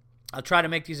 I'll try to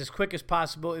make these as quick as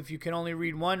possible. If you can only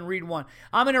read one, read one.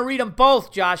 I'm going to read them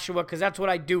both, Joshua, because that's what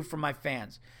I do for my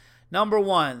fans. Number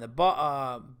one, the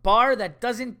bar that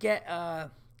doesn't get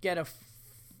a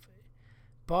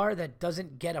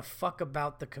fuck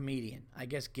about the comedian. I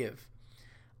guess give.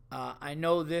 I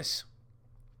know this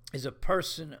is a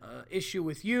person issue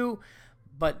with you,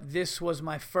 but this was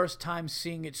my first time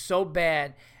seeing it so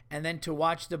bad, and then to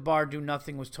watch the bar do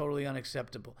nothing was totally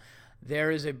unacceptable.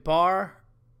 There's a bar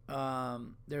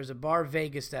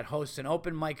Vegas that hosts an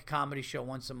open mic comedy show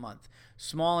once a month.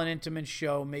 Small and intimate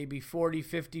show, maybe 40,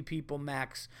 50 people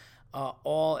max,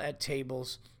 all at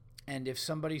tables. And if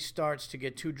somebody starts to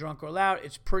get too drunk or loud,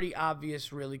 it's pretty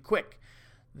obvious really quick.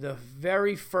 The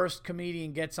very first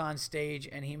comedian gets on stage,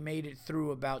 and he made it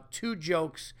through about 2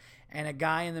 jokes, and a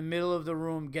guy in the middle of the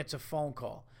room gets a phone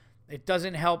call. It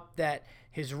doesn't help that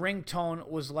his ringtone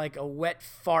was like a wet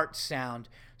fart sound,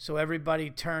 so everybody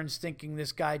turns thinking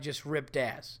this guy just ripped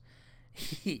ass.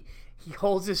 He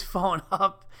holds his phone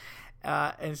up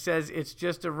and says it's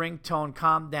just a ringtone,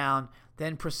 calm down,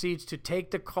 then proceeds to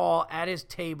take the call at his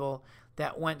table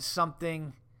that went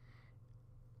something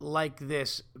like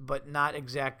this, but not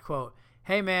exact quote.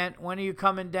 Hey man, when are you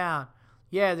coming down?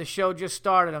 Yeah, the show just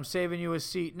started. I'm saving you a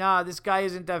seat. Nah, this guy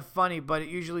isn't that funny, but it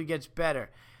usually gets better.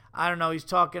 I don't know. He's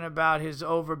talking about his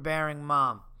overbearing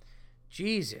mom.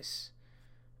 Jesus.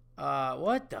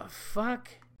 What the fuck?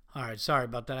 All right, sorry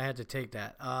about that. I had to take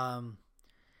that.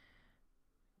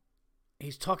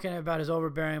 He's talking about his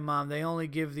overbearing mom. They only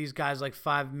give these guys like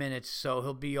 5 minutes, so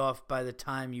he'll be off by the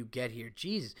time you get here.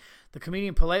 Jesus. The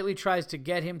comedian politely tries to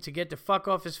get him to get the fuck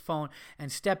off his phone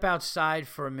and step outside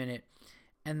for a minute.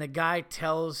 And the guy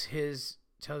tells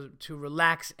to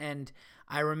relax, and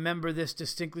I remember this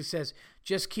distinctly says,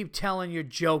 just keep telling your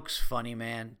jokes, funny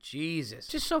man. Jesus.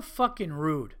 Just so fucking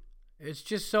rude. It's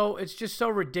just so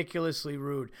ridiculously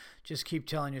rude. Just keep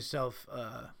telling yourself,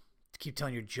 keep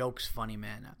telling your jokes, funny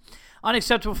man.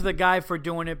 Unacceptable for the guy for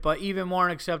doing it, but even more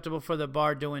unacceptable for the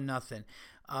bar doing nothing.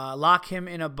 Lock him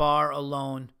in a bar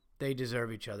alone. They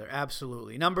deserve each other.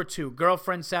 Absolutely. Number 2,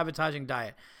 girlfriend sabotaging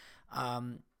diet.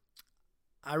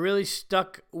 I really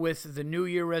stuck with the New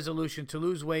Year resolution to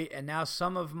lose weight, and now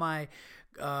some of my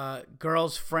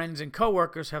girls' friends and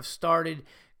coworkers have started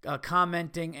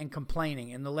commenting and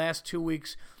complaining. In the last 2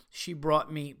 weeks, she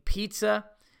brought me pizza,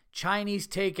 Chinese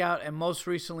takeout, and most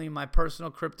recently, my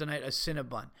personal kryptonite, a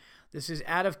Cinnabon. This is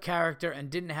out of character and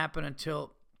didn't happen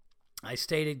until I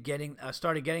started getting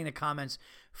the comments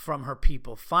from her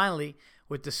people. Finally,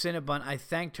 with the Cinnabon, I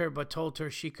thanked her but told her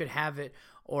she could have it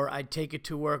or I'd take it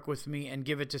to work with me and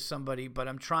give it to somebody, but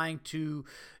I'm trying to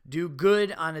do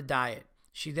good on a diet.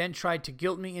 She then tried to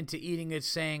guilt me into eating it,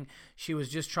 saying she was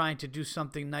just trying to do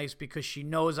something nice because she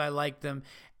knows I like them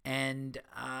and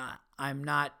I'm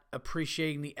not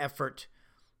appreciating the effort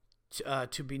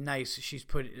to be nice. She's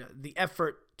putting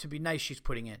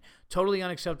in. Totally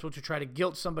unacceptable to try to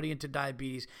guilt somebody into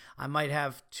diabetes. I might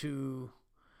have to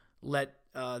let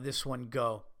this one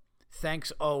go.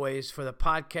 Thanks always for the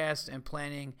podcast and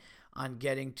planning on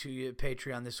getting to your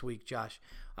Patreon this week, Josh.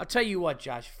 I'll tell you what,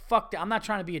 Josh. Fuck that. I'm not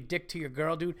trying to be a dick to your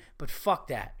girl, dude, but fuck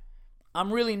that.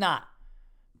 I'm really not.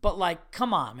 But, like,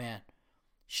 come on, man.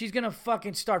 She's going to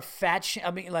fucking start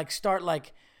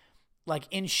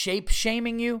in shape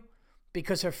shaming you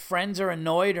because her friends are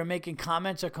annoyed or making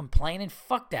comments or complaining.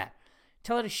 Fuck that.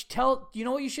 Tell her you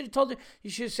know what you should have told her? You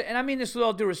should have said, and I mean this with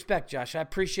all due respect, Josh. I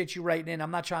appreciate you writing in.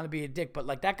 I'm not trying to be a dick, but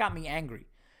like that got me angry.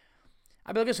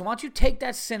 I'd be like, listen, why don't you take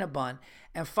that Cinnabon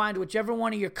and find whichever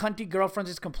one of your cunty girlfriends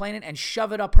is complaining and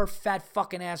shove it up her fat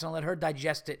fucking ass and let her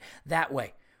digest it that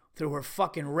way through her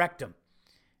fucking rectum.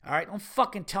 All right? Don't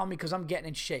fucking tell me because I'm getting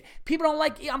in shape. People don't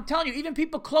like, I'm telling you, even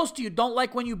people close to you don't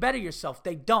like when you better yourself.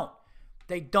 They don't.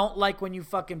 They don't like when you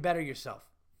fucking better yourself.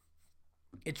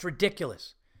 It's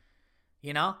ridiculous.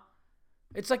 You know?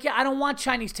 It's like, yeah, I don't want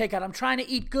Chinese takeout. I'm trying to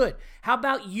eat good. How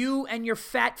about you and your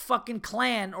fat fucking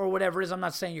clan or whatever it is? I'm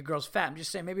not saying your girl's fat. I'm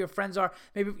just saying maybe your friends are.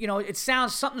 Maybe, you know, it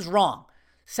sounds something's wrong.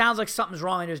 Sounds like something's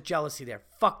wrong and there's jealousy there.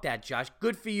 Fuck that, Josh.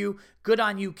 Good for you. Good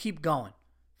on you. Keep going.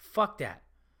 Fuck that.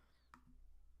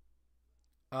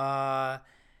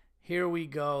 Here we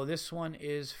go. This one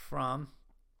is from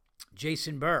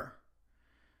Jason Burr.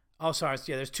 Oh, sorry.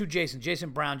 Yeah, there's 2 Jasons.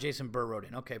 Jason Brown, Jason Burr wrote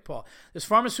in. Okay, Paul. This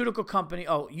pharmaceutical company,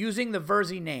 using the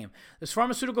Verzi name. This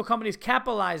pharmaceutical company is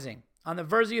capitalizing on the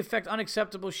Verzi Effect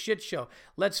unacceptable shit show.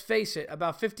 Let's face it,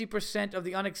 about 50% of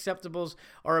the unacceptables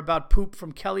are about poop,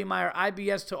 from Kelly Meyer,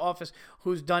 IBS to Office,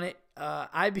 who's done it,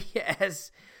 IBS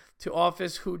to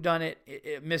Office, who done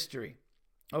it, mystery.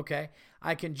 Okay.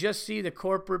 I can just see the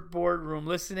corporate boardroom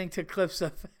listening to clips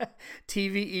of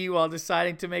TVE while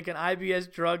deciding to make an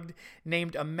IBS drug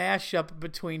named a mashup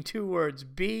between two words,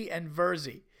 B and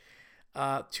Verzi,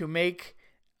 to make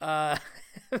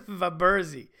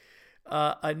Vaberzi,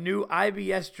 a new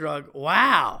IBS drug.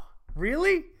 Wow.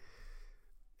 Really?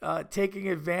 Taking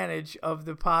advantage of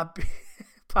the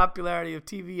popularity of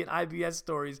TV and IBS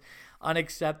stories.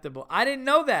 Unacceptable. I didn't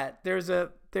know that. There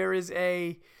is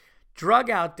a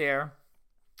drug out there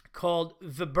called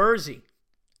Vaberzi,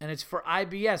 and it's for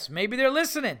IBS. Maybe they're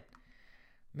listening.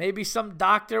 Maybe some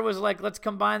doctor was like, let's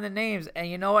combine the names. And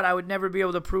you know what? I would never be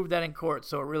able to prove that in court,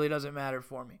 so it really doesn't matter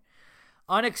for me.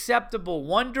 Unacceptable.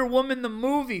 Wonder Woman the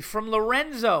movie from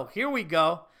Lorenzo. Here we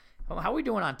go. How are we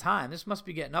doing on time? This must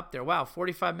be getting up there. Wow,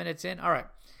 45 minutes in. All right.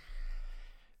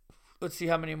 Let's see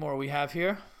how many more we have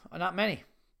here. Not many.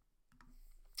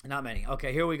 Not many.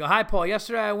 Okay, here we go. Hi, Paul.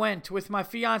 Yesterday I went with my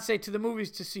fiance to the movies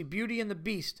to see Beauty and the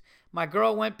Beast. My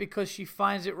girl went because she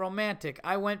finds it romantic.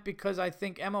 I went because I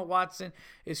think Emma Watson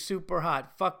is super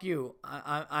hot. Fuck you.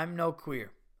 I'm no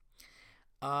queer.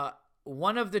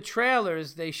 One of the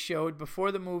trailers they showed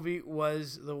before the movie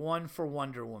was the one for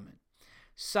Wonder Woman.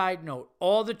 Side note,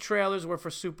 all the trailers were for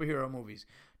superhero movies.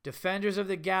 Defenders of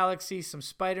the Galaxy, some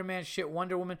Spider-Man shit,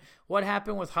 Wonder Woman. What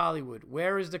happened with Hollywood?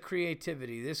 Where is the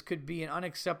creativity? This could be an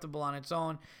unacceptable on its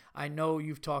own. I know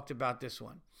you've talked about this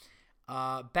one.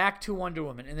 Back to Wonder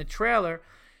Woman. In the trailer,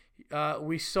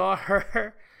 we saw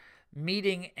her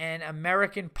meeting an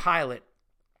American pilot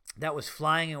that was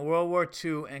flying in World War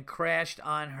II and crashed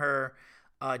on her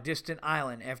distant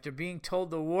island. After being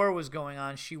told the war was going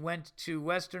on, she went to the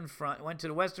Western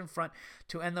Front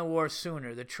to end the war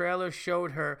sooner. The trailer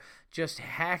showed her just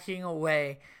hacking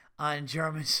away on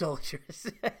German soldiers.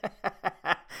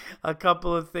 A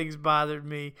couple of things bothered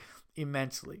me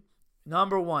immensely.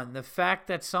 Number one, the fact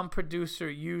that some producer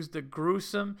used the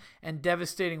gruesome and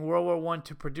devastating World War I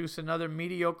to produce another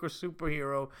mediocre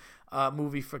superhero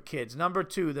movie for kids. Number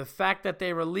two, the fact that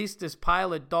they released this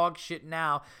pile of dog shit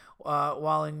now,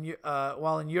 while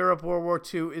in Europe World War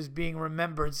II is being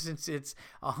remembered since it's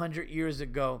 100 years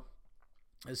ago.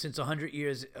 Since 100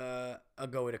 years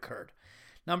ago it occurred.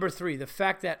 Number three, the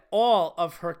fact that all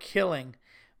of her killing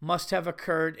must have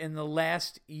occurred in the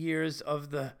last years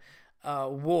of the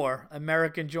war.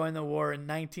 America joined the war in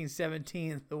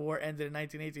 1917. The war ended in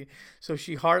 1918. So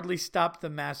she hardly stopped the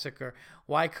massacre.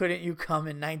 Why couldn't you come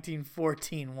in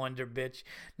 1914, Wonder Bitch?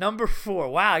 Number four.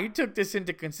 Wow, you took this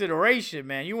into consideration,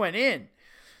 man. You went in.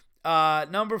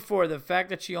 Number four, the fact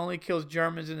that she only kills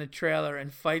Germans in the trailer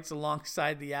and fights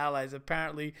alongside the Allies.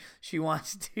 Apparently, she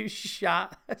wants to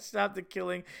stop the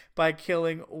killing by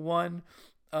killing one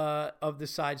of the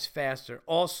sides faster.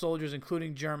 All soldiers,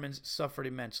 including Germans, suffered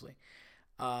immensely.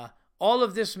 All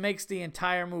of this makes the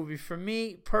entire movie, for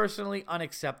me personally,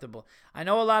 unacceptable. I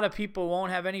know a lot of people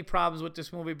won't have any problems with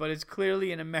this movie, but it's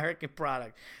clearly an American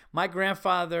product. My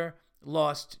grandfather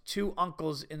lost two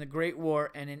uncles in the Great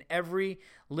War, and in every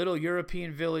little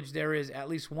European village there is at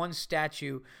least one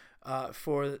statue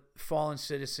for fallen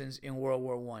citizens in World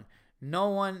War I. No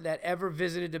one that ever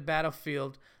visited the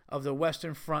battlefield of the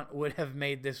Western Front would have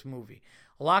made this movie.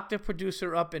 Lock the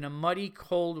producer up in a muddy,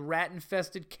 cold,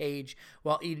 rat-infested cage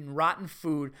while eating rotten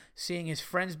food, seeing his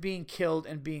friends being killed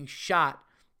and being shot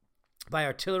by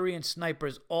artillery and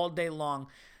snipers all day long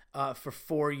for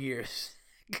 4 years.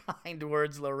 Kind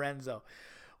words, Lorenzo.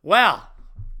 Well,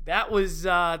 that was,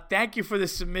 thank you for the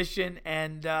submission,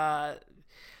 and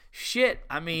shit,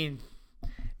 I mean,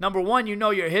 number one, you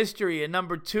know your history, and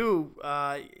number two,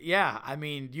 I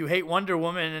mean, you hate Wonder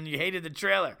Woman and you hated the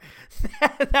trailer.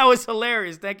 That was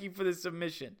hilarious. Thank you for the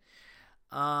submission.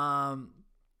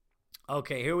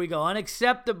 Okay, here we go.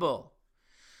 Unacceptable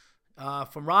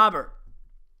from Robert.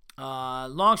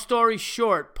 Long story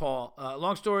short, Paul.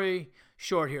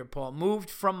 Paul.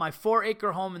 Moved from my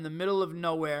 4-acre home in the middle of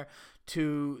nowhere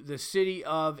to the city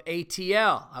of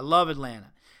ATL. I love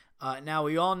Atlanta. Now,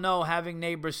 we all know having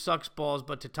neighbors sucks balls,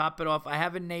 but to top it off, I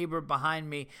have a neighbor behind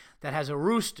me that has a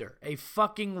rooster, a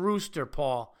fucking rooster,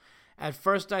 Paul. At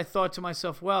first, I thought to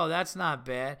myself, well, that's not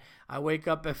bad. I wake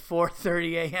up at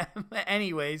 4:30 a.m.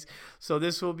 anyways, so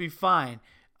this will be fine.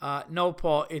 No,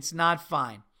 Paul, it's not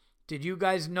fine. Did you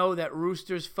guys know that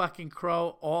roosters fucking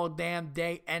crow all damn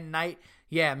day and night?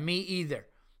 Yeah, me either.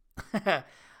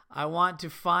 I want to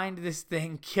find this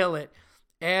thing, kill it,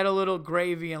 add a little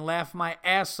gravy, and laugh my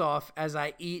ass off as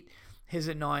I eat his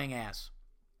annoying ass.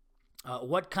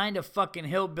 What kind of fucking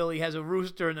hillbilly has a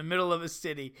rooster in the middle of a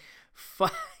city?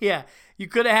 Yeah, you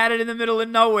could have had it in the middle of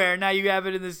nowhere. Now you have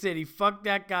it in the city. Fuck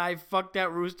that guy, fuck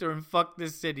that rooster, and fuck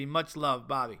this city. Much love,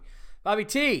 Bobby. Bobby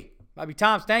T. Bobby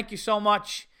Toms, thank you so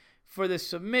much for the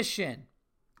submission.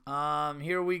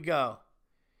 Here we go.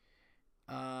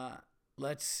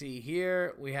 Let's see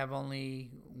here. We have only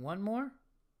one more.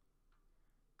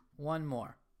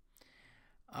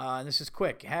 This is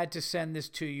quick. Had to send this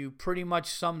to you. Pretty much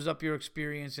sums up your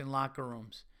experience in locker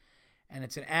rooms. And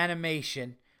it's an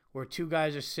animation where two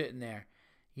guys are sitting there.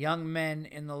 Young men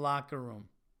in the locker room.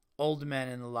 Old men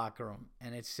in the locker room.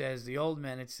 And it says, the old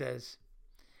men, it's a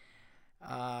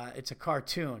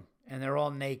cartoon. And they're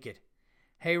all naked.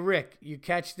 Hey, Rick, you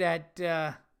catch that,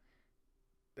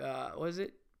 was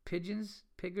it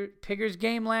Piggers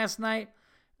game last night?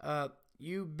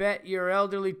 You bet your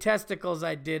elderly testicles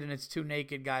I did, and it's two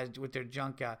naked guys with their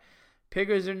junk out.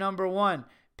 Piggers are number one.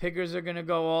 Piggers are going to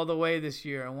go all the way this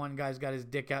year, and one guy's got his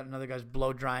dick out, another guy's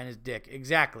blow drying his dick.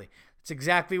 Exactly. It's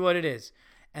exactly what it is.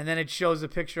 And then it shows a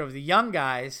picture of the young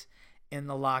guys in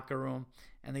the locker room,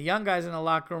 and the young guys in the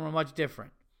locker room are much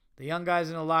different. The young guys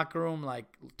in the locker room, like,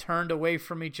 turned away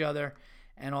from each other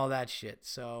and all that shit.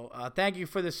 So thank you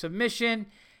for the submission,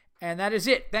 and that is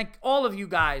it. Thank all of you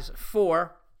guys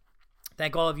for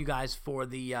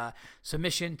the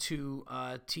submission to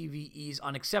TVE's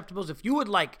Unacceptables. If you would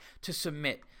like to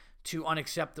submit to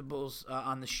Unacceptables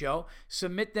on the show,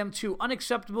 submit them to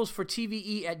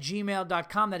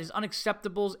unacceptablesfortve@gmail.com. That is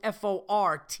Unacceptables,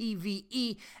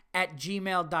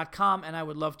 FORTVE@gmail.com, and I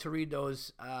would love to read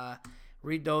those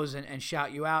and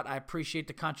shout you out. I appreciate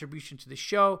the contribution to the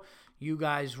show. You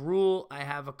guys rule. I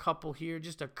have a couple here,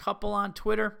 just a couple on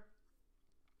Twitter.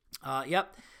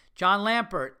 Yep. John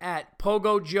Lampert at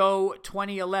Pogo Joe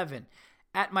 2011.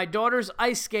 At my daughter's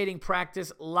ice skating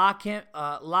practice, lock him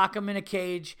in a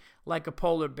cage like a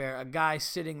polar bear. A guy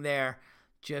sitting there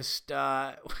just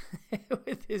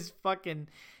with his fucking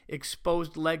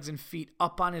exposed legs and feet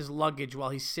up on his luggage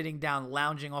while he's sitting down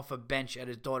lounging off a bench at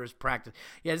his daughter's practice.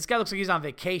 Yeah, this guy looks like he's on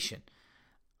vacation.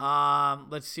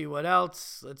 Let's see what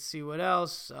else.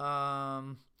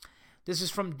 This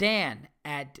is from Dan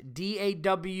at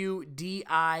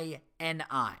DAWDINI.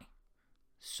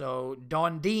 So,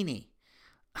 Dondini.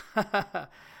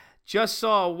 Just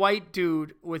saw a white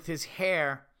dude with his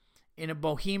hair in a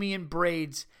bohemian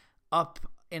braids up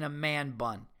in a man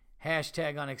bun.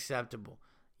 Hashtag unacceptable.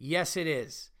 Yes, it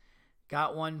is.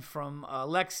 Got one from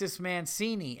Alexis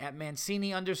Mancini at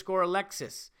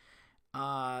Mancini_Alexis.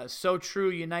 So true,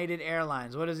 United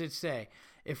Airlines. What does it say?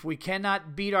 If we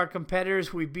cannot beat our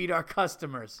competitors, we beat our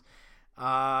customers.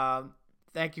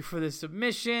 Thank you for the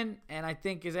submission. And I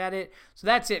think, is that it? So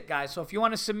that's it, guys. So if you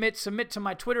want to submit to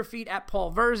my Twitter feed at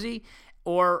Paul Verzi,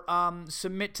 or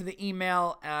submit to the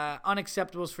email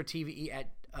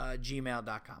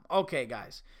unacceptablesfortve@gmail.com. Okay,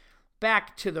 guys.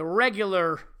 Back to the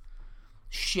regular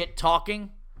shit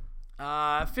talking.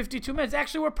 52 minutes.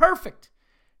 Actually, we're perfect.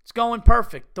 It's going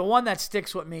perfect. The one that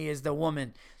sticks with me is the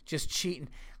woman just cheating.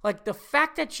 Like, the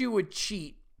fact that you would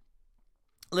cheat.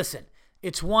 Listen,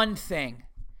 it's one thing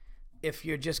if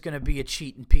you're just going to be a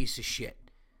cheating piece of shit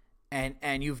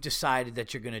and you've decided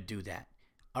that you're going to do that.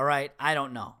 All right? I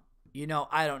don't know.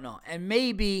 I don't know. And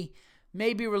maybe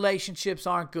relationships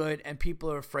aren't good and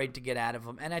people are afraid to get out of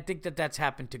them. And I think that that's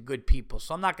happened to good people.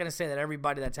 So I'm not going to say that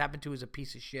everybody that's happened to is a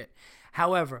piece of shit.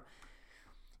 However,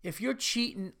 if you're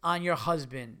cheating on your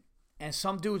husband and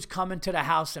some dude's coming to the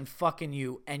house and fucking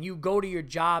you, and you go to your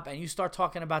job and you start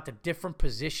talking about the different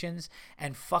positions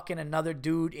and fucking another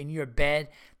dude in your bed,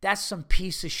 that's some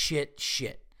piece of shit.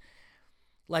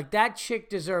 Like, that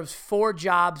chick deserves 4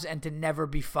 jobs and to never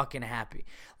be fucking happy.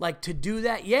 Like, to do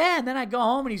that, yeah, and then I go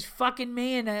home and he's fucking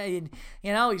me and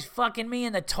he's fucking me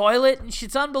in the toilet and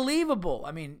shit's unbelievable.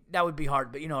 I mean, that would be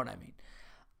hard, but you know what I mean.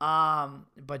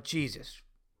 But Jesus.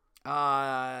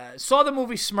 Saw the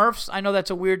movie Smurfs. I know that's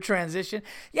a weird transition.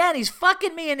 Yeah, and he's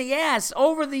fucking me in the ass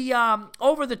over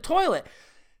the toilet.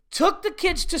 Took the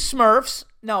kids to Smurfs.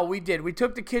 No, we did. We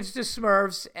took the kids to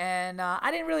Smurfs, and I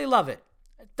didn't really love it.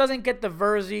 It doesn't get the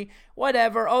Verzi.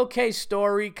 Whatever. Okay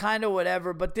story. Kind of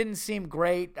whatever, but didn't seem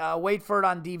great. Wait for it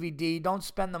on DVD. Don't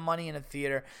spend the money in a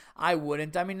theater. I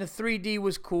wouldn't. I mean, the 3D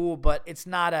was cool, but it's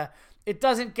not it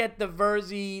doesn't get the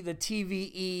Verzi, the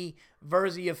TVE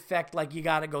Verzi effect. Like, you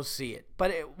got to go see it.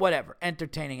 But whatever.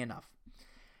 Entertaining enough.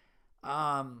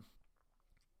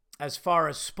 As far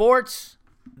as sports,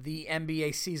 the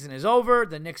NBA season is over.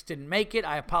 The Knicks didn't make it.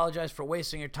 I apologize for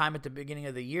wasting your time at the beginning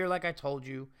of the year, like I told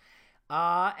you.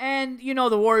 And,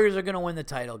 the Warriors are going to win the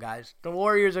title, guys. The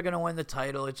Warriors are going to win the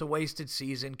title. It's a wasted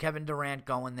season. Kevin Durant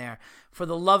going there. For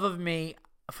the love of me,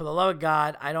 for the love of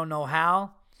God, I don't know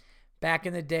how. Back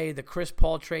in the day, the Chris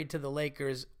Paul trade to the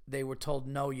Lakers, they were told,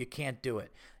 no, you can't do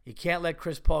it. You can't let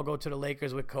Chris Paul go to the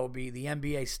Lakers with Kobe. The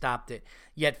NBA stopped it.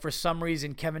 Yet, for some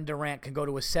reason, Kevin Durant can go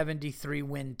to a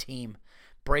 73-win team,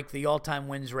 break the all-time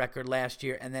wins record last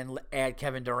year, and then add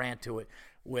Kevin Durant to it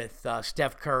with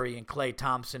Steph Curry and Klay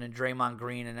Thompson and Draymond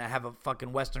Green, and have a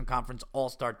fucking Western Conference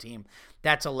all-star team.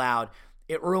 That's allowed.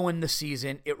 It ruined the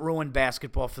season. It ruined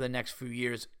basketball for the next few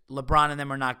years. LeBron and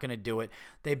them are not going to do it.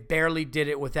 They barely did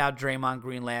it without Draymond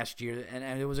Green last year,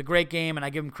 and it was a great game, and I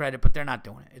give them credit, but they're not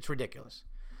doing it. It's ridiculous.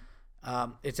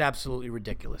 It's absolutely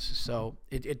ridiculous. So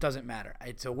it doesn't matter.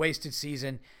 It's a wasted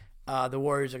season. The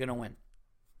Warriors are going to win.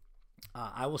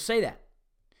 I will say that.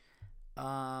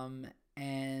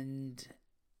 And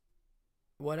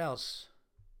what else?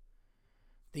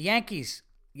 The Yankees.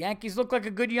 Yankees look like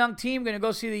a good young team. Going to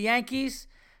go see the Yankees.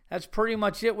 That's pretty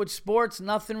much it with sports.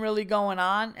 Nothing really going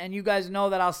on. And you guys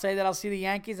know that I'll say that I'll see the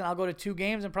Yankees and I'll go to 2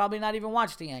 games and probably not even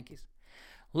watch the Yankees.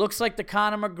 Looks like the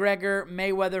Conor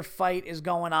McGregor-Mayweather fight is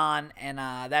going on, and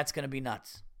that's going to be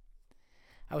nuts.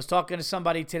 I was talking to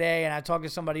somebody today, and I talked to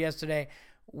somebody yesterday.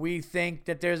 We think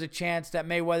that there's a chance that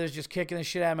Mayweather's just kicking the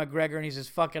shit out of McGregor, and he says,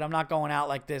 fuck it, I'm not going out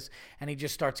like this. And he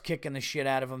just starts kicking the shit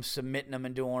out of him, submitting him,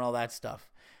 and doing all that stuff.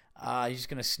 He's just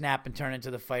going to snap and turn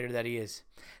into the fighter that he is.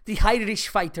 The Irish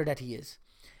fighter that he is.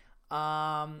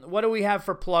 What do we have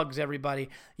for plugs, everybody?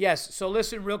 Yes, so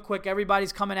listen real quick.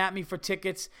 Everybody's coming at me for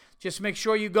tickets. Just make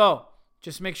sure you go.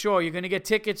 Just make sure you're going to get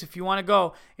tickets if you want to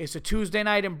go. It's a Tuesday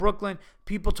night in Brooklyn.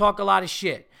 People talk a lot of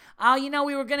shit. Oh,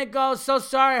 we were going to go. So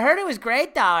sorry. I heard it was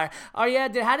great, though. Oh, yeah,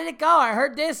 how did it go? I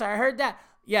heard this. I heard that.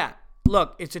 Yeah,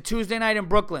 look, it's a Tuesday night in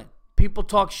Brooklyn. People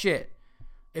talk shit.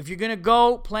 If you're going to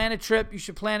go plan a trip, you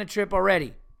should plan a trip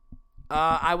already.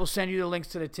 I will send you the links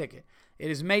to the ticket. It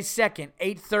is May 2nd,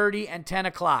 8:30 and 10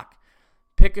 o'clock.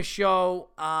 Pick a show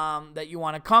that you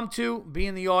want to come to, be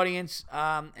in the audience,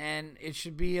 and it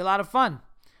should be a lot of fun.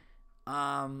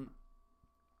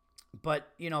 But,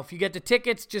 if you get the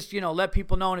tickets, just, let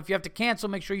people know. And if you have to cancel,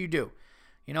 make sure you do.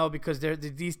 Because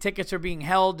these tickets are being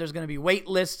held. There's going to be wait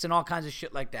lists and all kinds of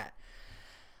shit like that.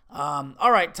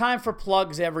 All right, time for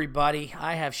plugs, everybody.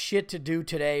 I have shit to do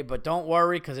today, but don't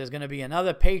worry because there's going to be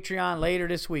another Patreon later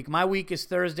this week. My week is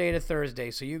Thursday to Thursday,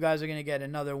 so you guys are going to get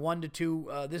another 1 to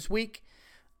 2 this week.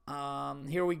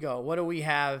 Here we go. What do we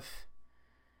have?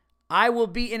 I will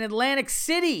be in Atlantic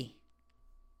City,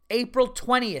 April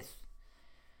 20th.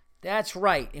 That's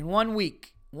right, in 1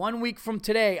 week. 1 week from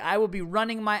today, I will be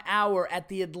running my hour at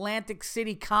the Atlantic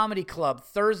City Comedy Club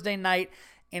Thursday night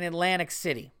in Atlantic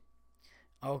City.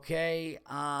 Okay,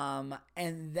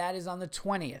 and that is on the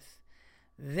 20th.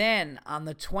 Then on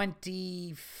the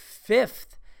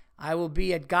 25th, I will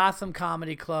be at Gotham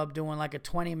Comedy Club doing like a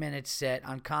 20-minute set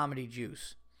on Comedy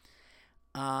Juice.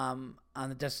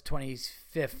 That's the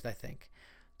 25th, I think.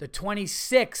 The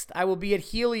 26th, I will be at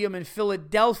Helium in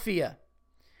Philadelphia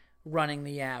running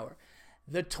the hour.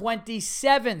 The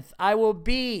 27th, I will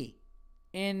be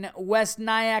in West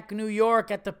Nyack, New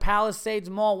York at the Palisades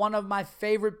Mall, one of my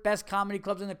favorite, best comedy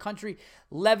clubs in the country,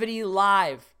 Levity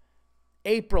Live,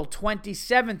 April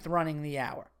 27th running the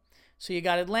hour. So you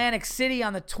got Atlantic City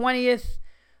on the 20th,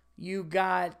 you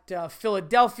got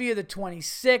Philadelphia the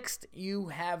 26th, you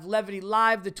have Levity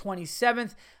Live the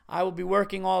 27th. I will be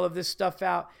working all of this stuff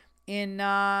out in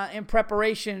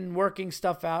preparation, working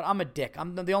stuff out. I'm a dick.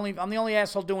 I'm the only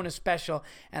asshole doing a special,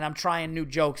 and I'm trying new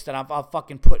jokes that I'll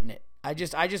fucking put in it. I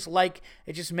just like,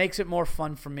 it just makes it more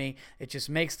fun for me. It just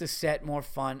makes the set more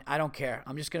fun. I don't care.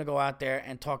 I'm just going to go out there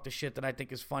and talk the shit that I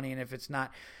think is funny. And if it's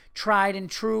not tried and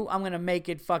true, I'm going to make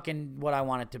it fucking what I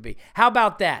want it to be. How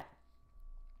about that?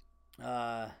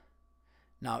 No,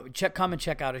 come and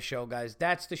check out a show, guys.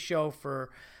 That's the show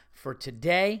for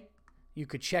today. You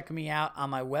could check me out on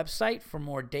my website for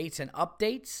more dates and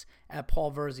updates at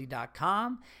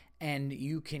paulverzi.com. And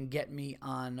you can get me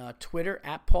on Twitter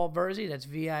at Paul Verzi. That's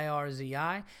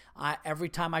Virzi. Every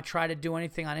time I try to do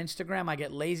anything on Instagram, I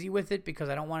get lazy with it because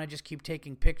I don't want to just keep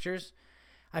taking pictures.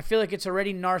 I feel like it's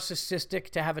already narcissistic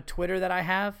to have a Twitter that I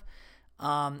have.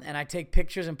 And I take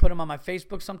pictures and put them on my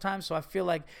Facebook sometimes. So I feel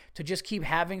like to just keep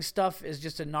having stuff is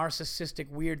just a narcissistic,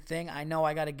 weird thing. I know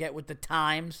I got to get with the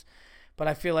times, but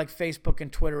I feel like Facebook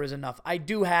and Twitter is enough. I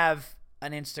do have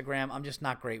an Instagram. I'm just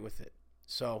not great with it.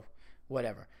 So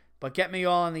whatever. But get me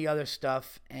all on the other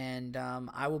stuff, and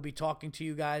I will be talking to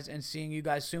you guys and seeing you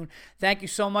guys soon. Thank you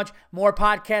so much. More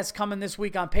podcasts coming this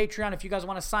week on Patreon. If you guys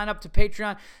want to sign up to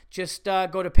Patreon, just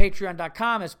go to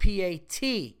patreon.com. It's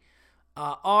Patreon.com.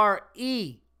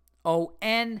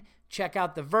 check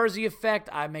out the Verzi Effect.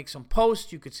 I make some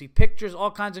posts. You could see pictures, all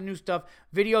kinds of new stuff.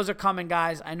 Videos are coming,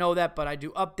 guys. I know that, but I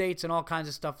do updates and all kinds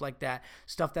of stuff like that.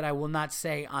 Stuff that I will not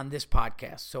say on this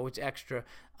podcast, so it's extra.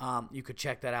 You could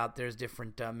check that out. There's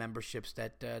different memberships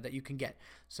that you can get.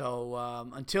 So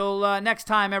until next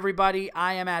time, everybody,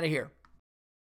 I am out of here.